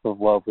 building off of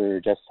what we were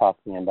just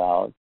talking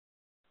about,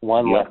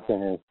 one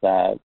lesson is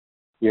that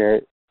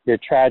your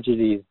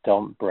tragedies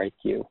don't break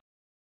you.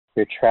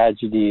 Your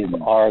tragedies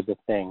are the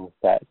things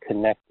that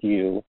connect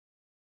you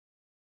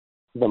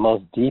the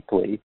most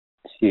deeply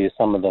to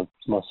some of the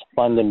most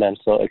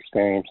fundamental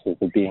experiences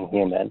of being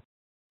human.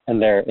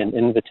 And they're an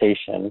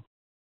invitation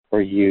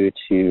for you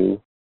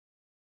to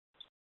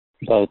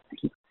both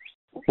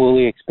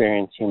fully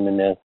experience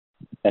humanness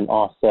and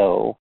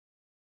also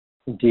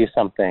do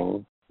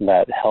something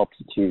that helps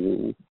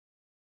to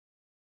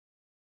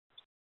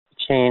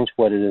change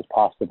what it is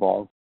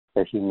possible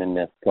for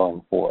humanness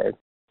going forward.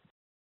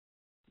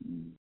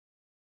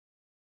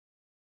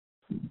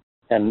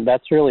 And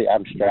that's really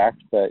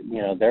abstract, but,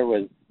 there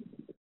was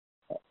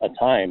a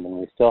time, and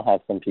we still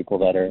have some people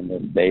that are in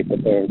this state,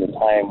 but there was a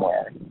time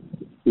where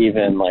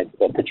even like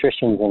the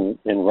patricians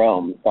in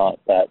Rome thought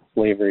that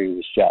slavery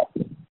was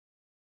just.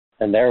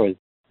 And there was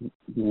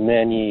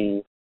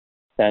many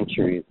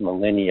centuries,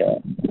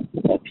 millennia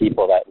of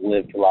people that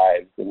lived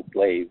lives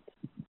enslaved,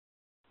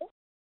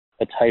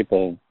 a type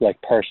of like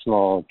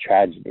personal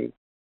tragedy.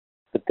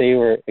 But they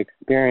were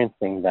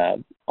experiencing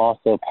that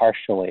also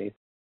partially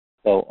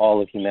so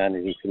all of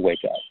humanity could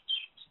wake up.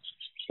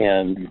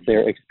 And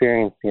they're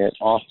experiencing it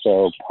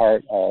also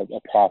part of a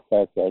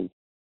process of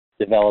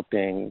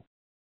developing,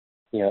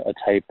 a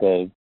type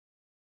of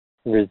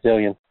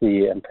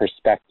resiliency and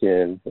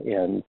perspective,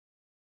 and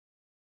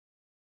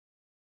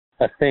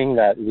a thing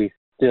that we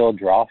still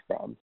draw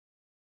from,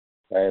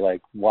 right?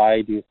 Like,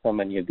 why do so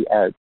many of the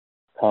arts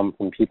come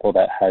from people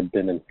that had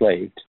been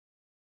enslaved?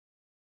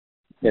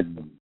 It's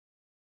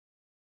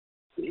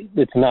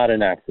not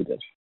an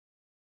accident.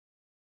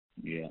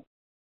 Yeah.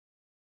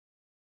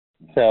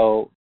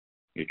 So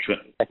I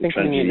think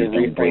we need to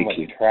reframe what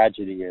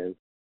tragedy is.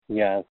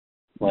 Yeah.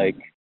 Like,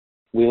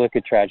 we look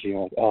at tragedy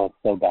and like, oh, it's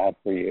so bad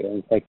for you.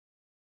 And it's like,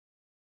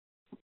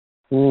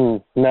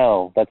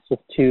 no, that's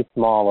just too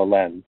small a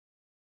lens.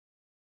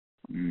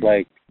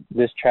 Like,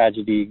 this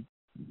tragedy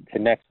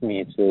connects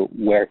me to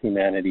where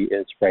humanity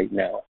is right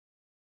now.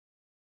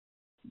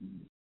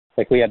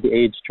 Like, we have the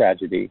AIDS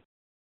tragedy,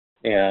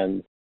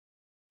 and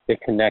it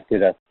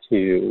connected us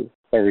to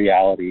the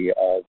reality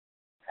of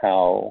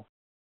how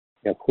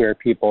queer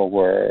people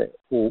were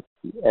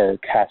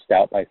cast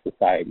out by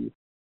society.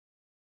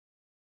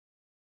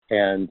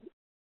 And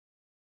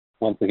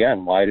once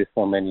again, why do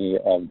so many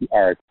of the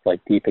arts, like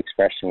deep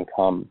expression,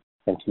 come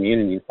from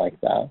communities like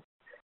that?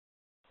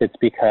 It's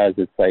because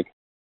it's like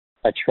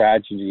a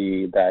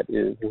tragedy that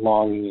is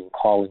longing and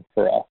calling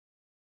for us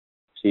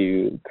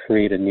to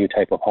create a new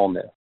type of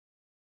wholeness.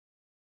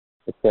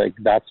 It's like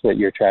that's what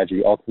your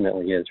tragedy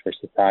ultimately is for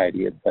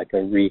society. It's like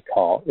a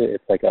recall.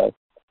 It's like a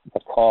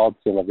call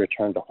to a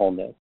return to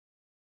wholeness.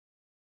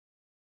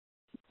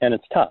 And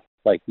it's tough.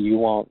 Like,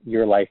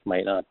 your life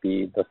might not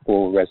be the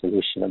full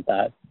resolution of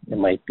that. It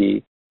might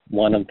be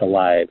one of the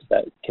lives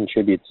that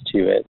contributes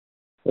to it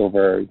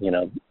over,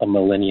 a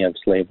millennia of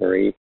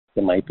slavery.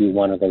 It might be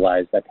one of the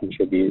lives that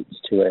contributes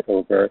to it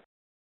over,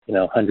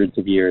 hundreds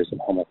of years of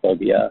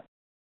homophobia.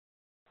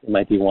 It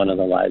might be one of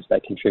the lives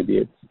that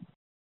contributes.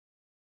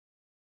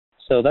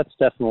 So that's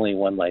definitely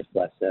one life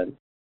lesson.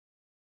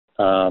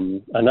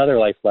 Another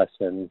life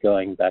lesson,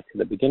 going back to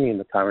the beginning of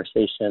the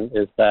conversation,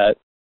 is that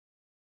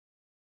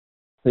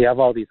we have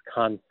all these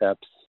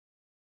concepts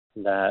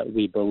that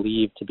we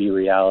believe to be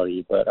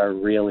reality, but are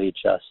really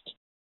just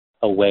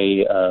a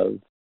way of,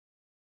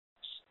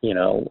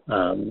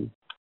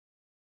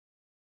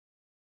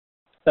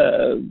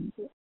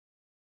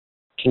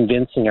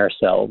 convincing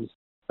ourselves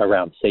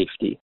around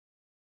safety.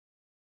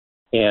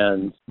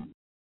 And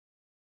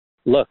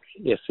look,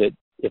 if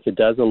it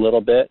does a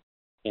little bit,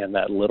 and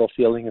that little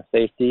feeling of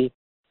safety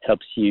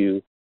helps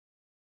you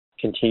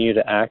continue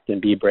to act and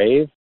be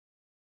brave,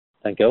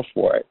 then go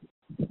for it.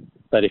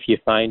 But if you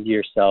find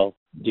yourself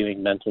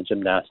doing mental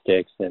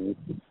gymnastics and,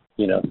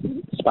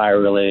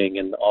 spiraling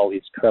and all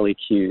these curly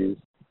cues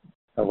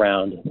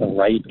around the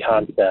right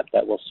concept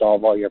that will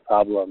solve all your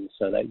problems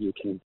so that you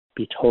can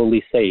be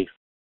totally safe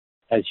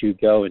as you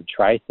go and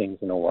try things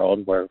in a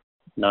world where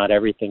not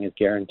everything is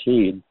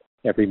guaranteed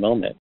every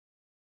moment,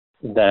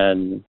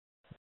 then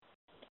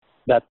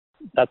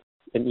that's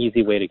an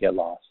easy way to get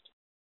lost.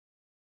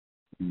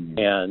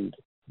 And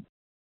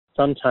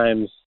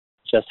sometimes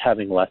just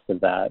having less of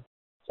that,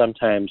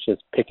 sometimes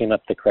just picking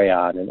up the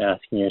crayon and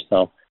asking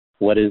yourself,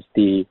 what is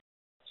the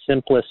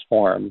simplest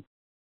form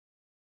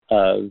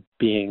of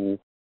being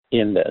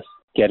in this,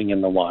 getting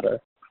in the water?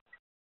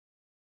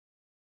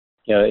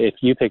 If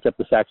you picked up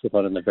the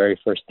saxophone and the very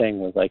first thing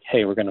was like,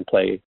 hey, we're going to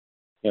play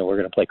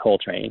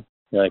Coltrane.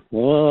 You're like,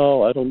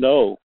 well, I don't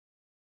know.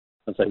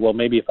 It's like, well,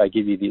 maybe if I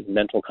give you these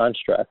mental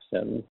constructs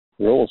and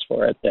rules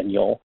for it, then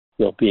you'll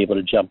be able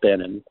to jump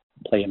in and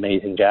play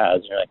amazing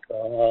jazz. You're like,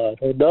 oh, I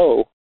don't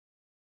know.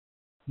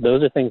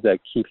 Those are things that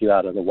keep you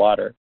out of the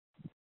water.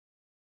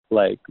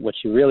 Like, what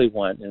you really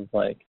want is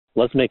like,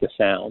 let's make a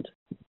sound.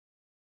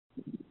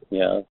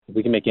 If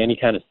we can make any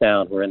kind of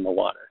sound, we're in the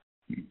water.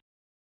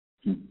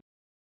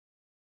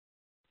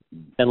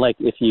 And like,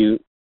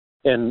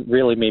 and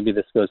really maybe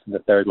this goes to the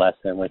third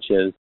lesson, which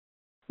is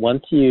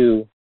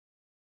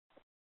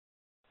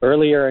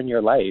earlier in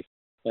your life,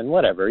 and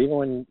whatever,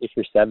 even if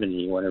you're 70,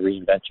 you want to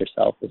reinvent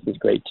yourself, this is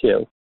great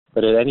too.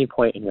 But at any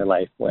point in your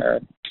life where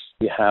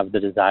you have the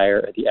desire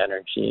or the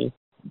energy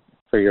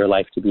for your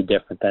life to be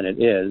different than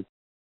it is,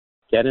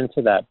 get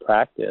into that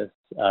practice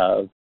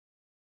of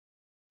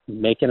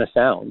making a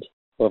sound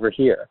over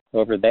here,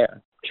 over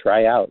there.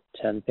 Try out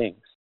 10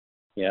 things.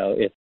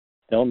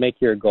 Don't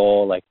make your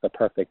goal like the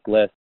perfect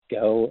list.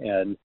 Go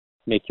and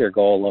make your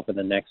goal over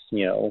the next,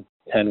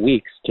 10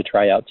 weeks to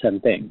try out 10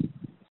 things.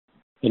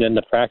 And in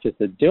the practice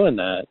of doing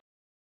that,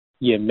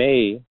 you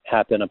may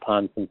happen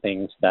upon some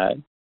things that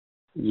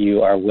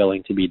you are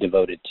willing to be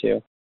devoted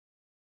to.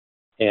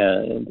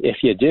 And if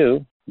you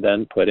do,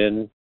 then put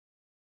in,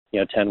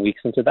 10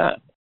 weeks into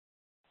that.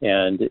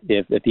 And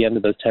if at the end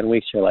of those 10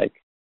 weeks, you're like,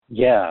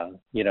 yeah,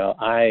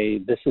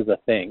 this is a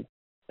thing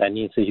that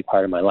needs to be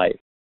part of my life,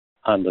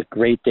 On the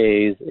great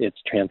days,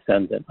 it's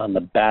transcendent. On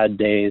the bad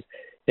days,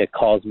 it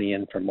calls me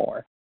in for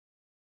more.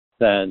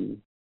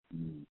 And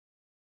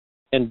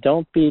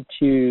don't be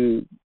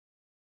too,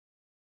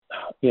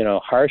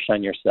 harsh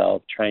on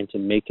yourself trying to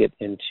make it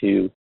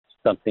into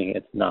something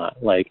it's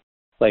not. Like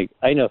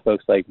I know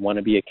folks want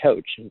to be a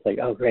coach. It's like,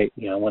 oh great,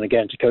 I want to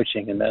get into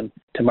coaching, and then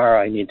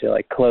tomorrow I need to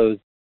close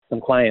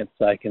some clients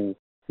so I can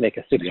make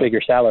a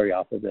 6-figure salary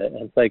off of it.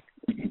 And it's like,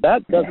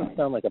 that doesn't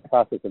sound like a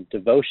process of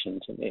devotion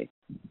to me.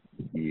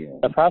 Yeah.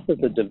 The process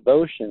of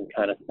devotion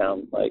kind of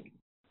sounds like,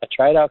 I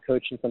tried out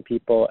coaching some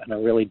people and I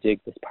really dig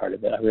this part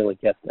of it. I really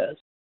get this.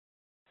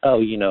 Oh,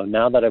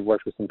 now that I've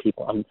worked with some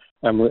people,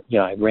 I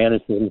ran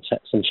into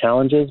some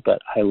challenges, but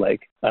I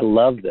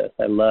love this.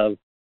 I love,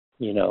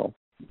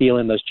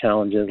 feeling those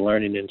challenges,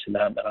 learning into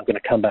them, and I'm going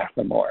to come back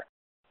for more.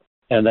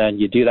 And then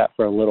you do that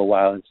for a little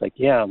while, and it's like,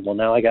 yeah, well,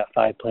 now I got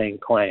 5 paying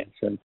clients,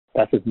 and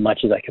that's as much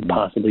as I can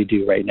possibly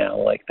do right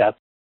now. That's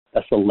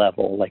the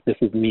level. This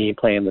is me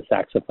playing the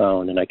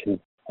saxophone, and I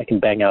can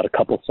bang out a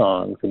couple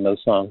songs, and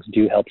those songs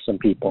do help some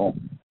people.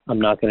 I'm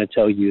not going to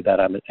tell you that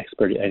I'm an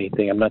expert at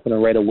anything. I'm not going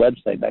to write a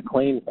website that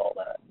claims all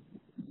that.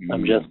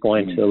 I'm just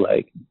going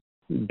to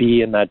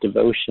be in that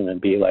devotion and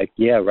be like,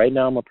 yeah, right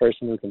now I'm a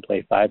person who can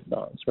play 5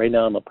 songs. Right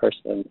now I'm a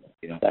person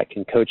that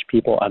can coach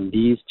people on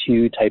these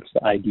 2 types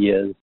of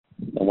ideas.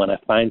 And when I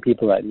find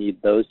people that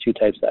need those 2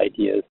 types of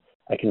ideas,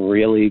 I can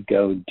really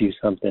go do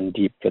something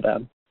deep for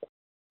them.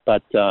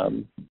 But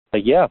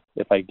yeah,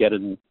 if I get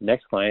a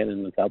next client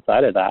and it's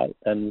outside of that,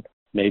 then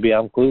maybe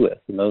I'm clueless.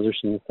 And those are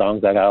some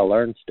songs I got to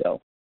learn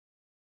still.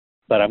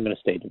 But I'm going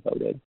to stay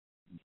devoted.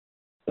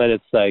 But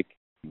it's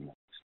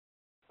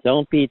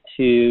don't be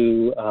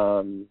too,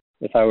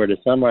 if I were to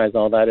summarize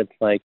all that, it's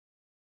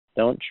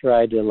don't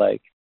try to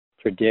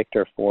predict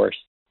or force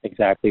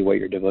exactly what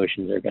your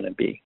devotions are going to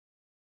be.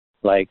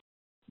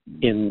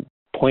 In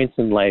points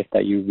in life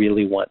that you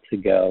really want to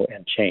go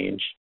and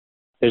change,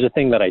 there's a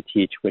thing that I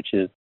teach, which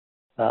is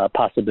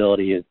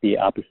possibility is the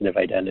opposite of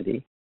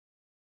identity,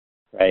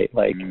 right?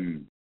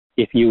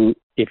 If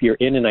you're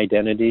in an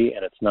identity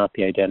and it's not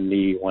the identity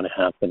you want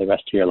to have for the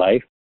rest of your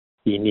life,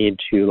 you need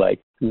to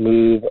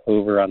move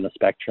over on the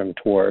spectrum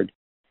toward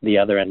the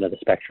other end of the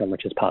spectrum,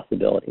 which is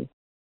possibility,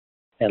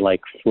 and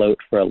float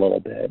for a little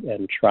bit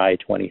and try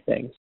 20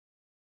 things.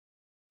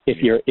 If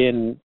you're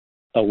in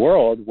a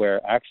world where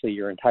actually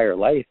your entire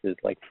life is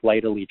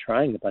flightily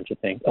trying a bunch of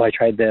things, oh, I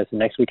tried this, and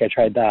next week I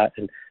tried that,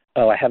 and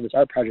oh, I have this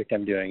art project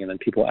I'm doing, and then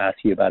people ask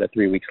you about it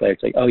 3 weeks later,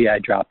 it's oh yeah, I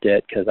dropped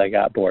it because I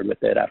got bored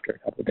with it after a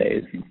couple of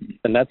days.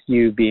 And that's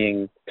you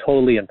being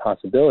totally in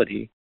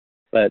possibility,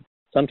 but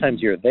sometimes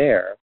you're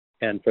there.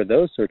 And for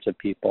those sorts of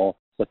people,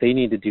 what they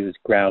need to do is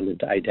ground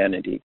into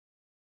identity.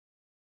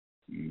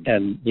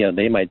 And,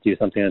 they might do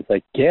something that's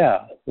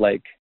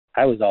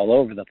I was all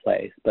over the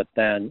place, but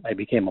then I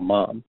became a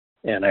mom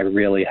and I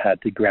really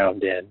had to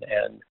ground in,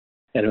 and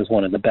it was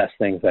one of the best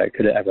things that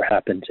could have ever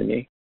happened to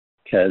me,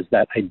 because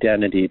that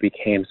identity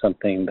became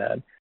something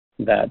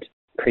that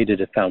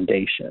created a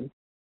foundation.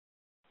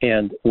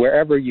 And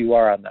wherever you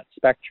are on that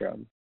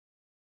spectrum,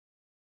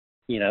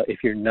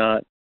 if you're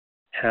not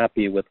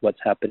happy with what's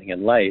happening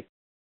in life,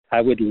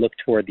 I would look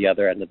toward the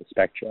other end of the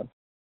spectrum.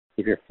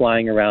 If you're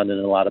flying around in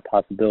a lot of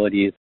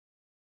possibilities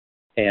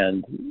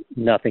and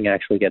nothing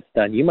actually gets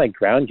done, you might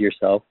ground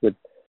yourself with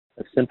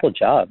a simple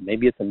job.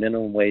 Maybe it's a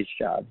minimum wage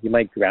job. You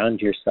might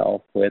ground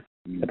yourself with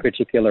a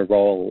particular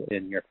role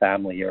in your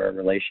family or a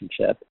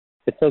relationship.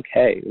 It's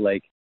okay.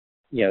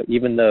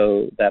 Even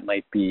though that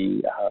might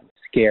be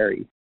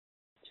scary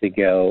to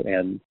go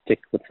and stick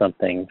with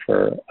something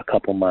for a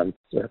couple months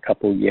or a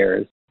couple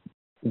years,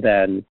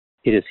 then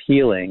it is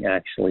healing,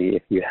 actually,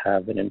 if you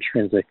have an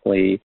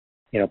intrinsically,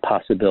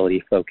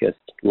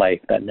 possibility-focused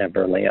life that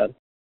never lands.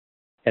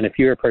 And if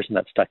you're a person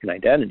that's stuck in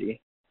identity,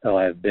 oh,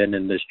 I've been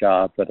in this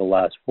job for the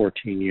last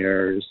 14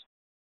 years,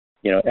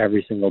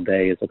 every single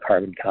day is a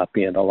carbon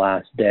copy of the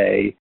last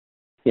day.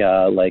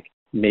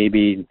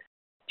 Maybe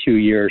 2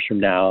 years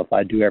from now, if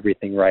I do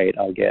everything right,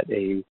 I'll get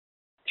a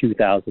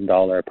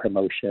 $2,000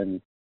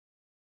 promotion.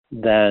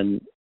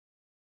 Then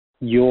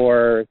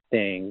your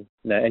thing,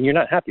 and you're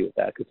not happy with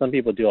that, because some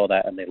people do all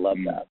that and they love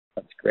that.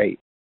 That's great.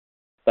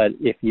 But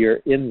if you're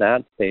in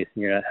that space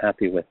and you're not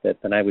happy with it,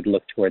 then I would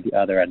look toward the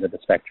other end of the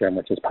spectrum,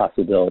 which is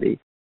possibility.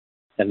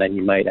 And then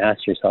you might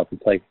ask yourself,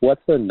 it's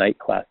what's a night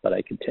class that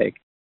I could take?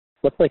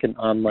 What's an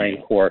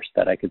online course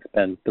that I could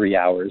spend 3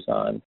 hours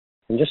on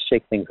and just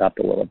shake things up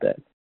a little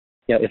bit?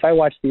 If I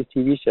watch these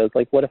TV shows,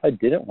 what if I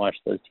didn't watch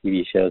those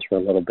TV shows for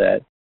a little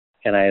bit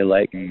and I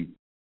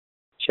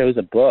chose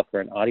a book or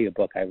an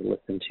audiobook I would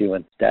listen to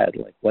instead?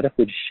 What if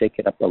we just shake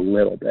it up a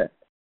little bit?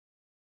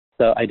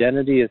 So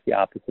identity is the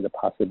opposite of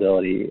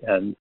possibility,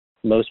 and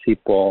most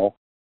people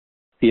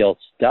feel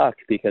stuck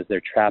because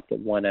they're trapped at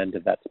one end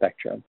of that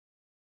spectrum.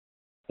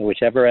 And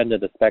whichever end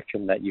of the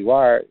spectrum that you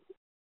are,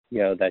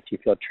 that you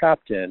feel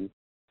trapped in,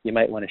 you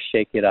might want to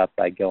shake it up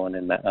by going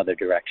in that other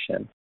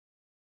direction.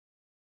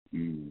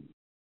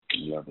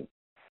 Love it.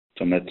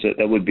 So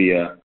that would be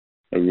a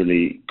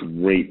really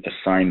great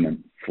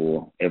assignment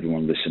for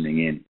everyone listening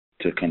in,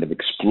 to kind of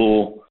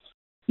explore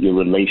your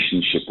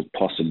relationship with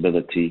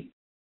possibility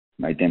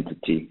and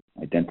identity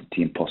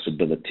and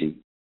possibility,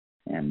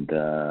 and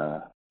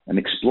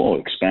explore,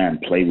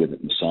 expand, play with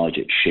it, massage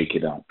it, shake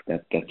it up.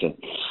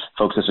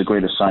 Folks, that's a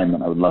great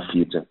assignment. I would love for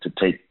you to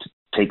take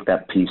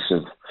that piece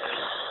of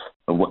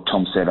what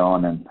Tom said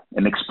on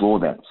and explore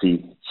that,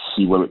 see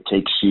where it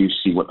takes you,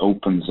 see what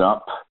opens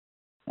up,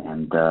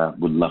 and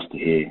would love to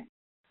hear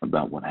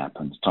about what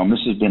happens. Tom,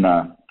 this has been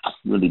a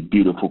really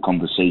beautiful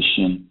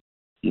conversation.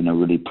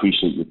 Really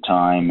appreciate your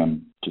time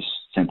and just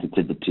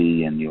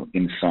sensitivity and your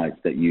insights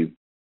that you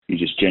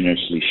just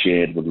generously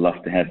shared. Would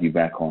love to have you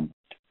back on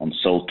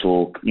Soul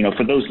Talk.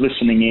 For those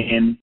listening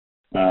in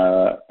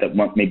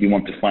that maybe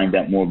want to find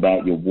out more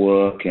about your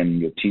work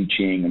and your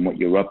teaching and what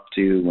you're up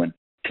to, and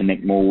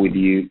connect more with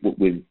you,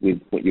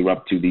 with what you're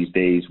up to these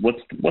days,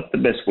 what's the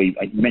best way?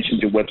 You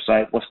mentioned your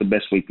website. What's the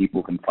best way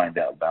people can find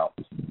out about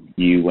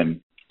you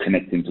and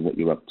connecting to what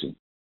you're up to?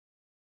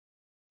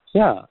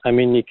 Yeah,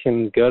 you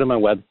can go to my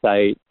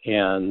website,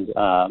 and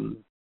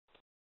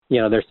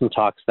there's some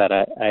talks that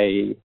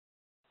I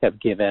have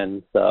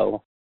given.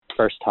 So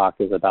first talk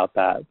is about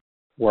that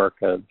work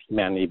of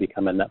humanity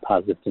becoming net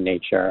positive to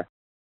nature.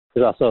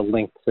 There's also a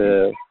link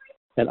to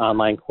an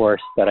online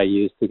course that I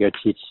use to go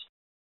teach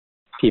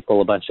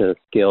people a bunch of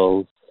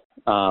skills.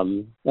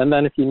 And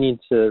then if you need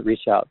to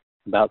reach out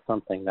about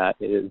something that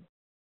is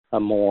a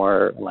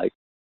more like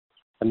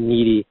a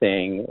meaty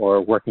thing,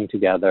 or working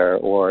together,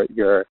 or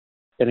you're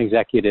an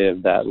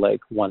executive that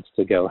wants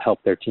to go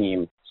help their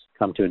team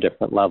come to a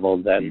different level,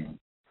 then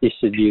you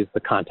should use the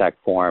contact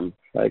form,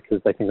 right?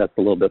 Because I think that's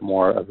a little bit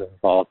more of an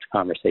involved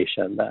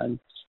conversation than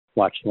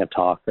watching a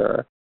talk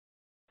or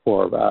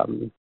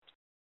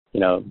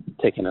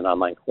taking an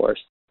online course.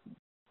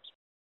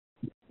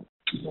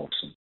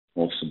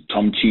 Awesome.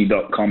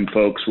 TomChi.com,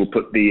 folks. We'll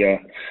put the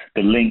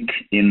link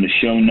in the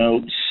show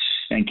notes.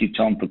 Thank you,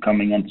 Tom, for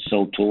coming on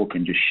Soul Talk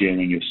and just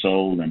sharing your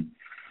soul and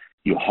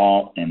your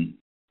heart and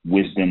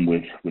wisdom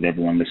with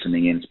everyone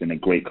listening in. It's been a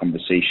great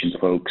conversation,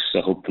 folks.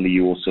 So hopefully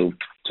you also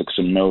took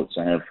some notes.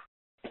 I have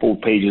 4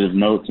 pages of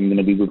notes I'm going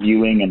to be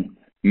reviewing and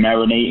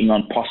marinating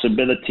on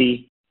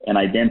possibility and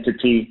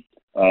identity.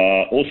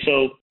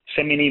 Also,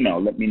 send me an email.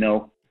 Let me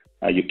know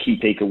your key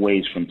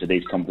takeaways from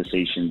today's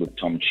conversation with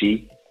Tom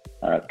Chi.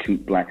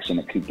 Coop Blackson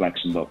at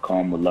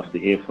coopblackson.com. Would love to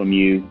hear from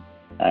you.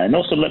 And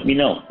also let me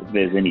know if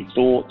there's any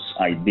thoughts,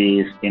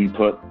 ideas,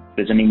 input. If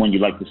there's anyone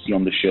you'd like to see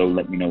on the show,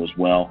 let me know as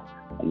well.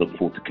 I look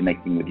forward to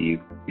connecting with you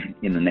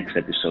in the next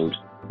episode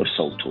of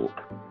Soul Talk.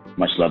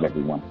 Much love,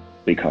 everyone.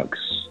 Big hugs.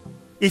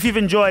 If you've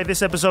enjoyed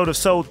this episode of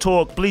Soul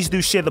Talk, please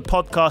do share the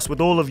podcast with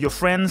all of your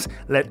friends.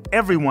 Let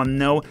everyone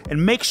know,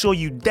 and make sure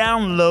you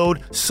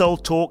download Soul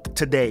Talk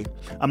today.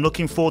 I'm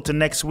looking forward to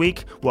next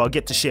week, where I'll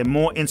get to share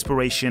more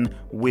inspiration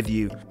with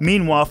you.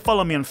 Meanwhile,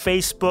 follow me on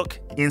Facebook,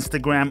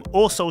 Instagram,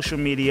 or social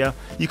media.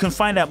 You can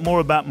find out more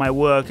about my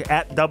work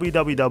at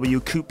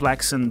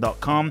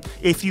www.coopblackson.com.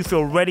 If you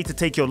feel ready to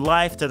take your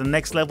life to the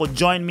next level,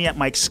 join me at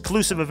my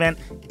exclusive event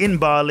in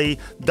Bali,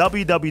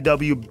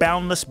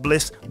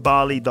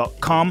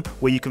 www.boundlessblissbali.com,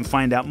 where you can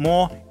find out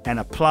more and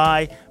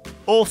apply.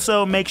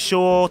 Also, make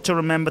sure to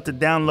remember to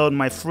download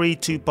my free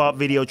 2-part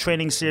video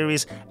training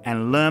series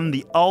and learn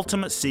the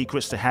ultimate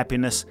secrets to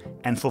happiness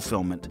and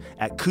fulfillment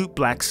at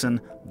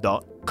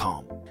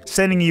coopblackson.com.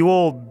 Sending you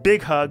all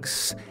big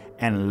hugs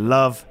and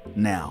love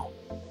now.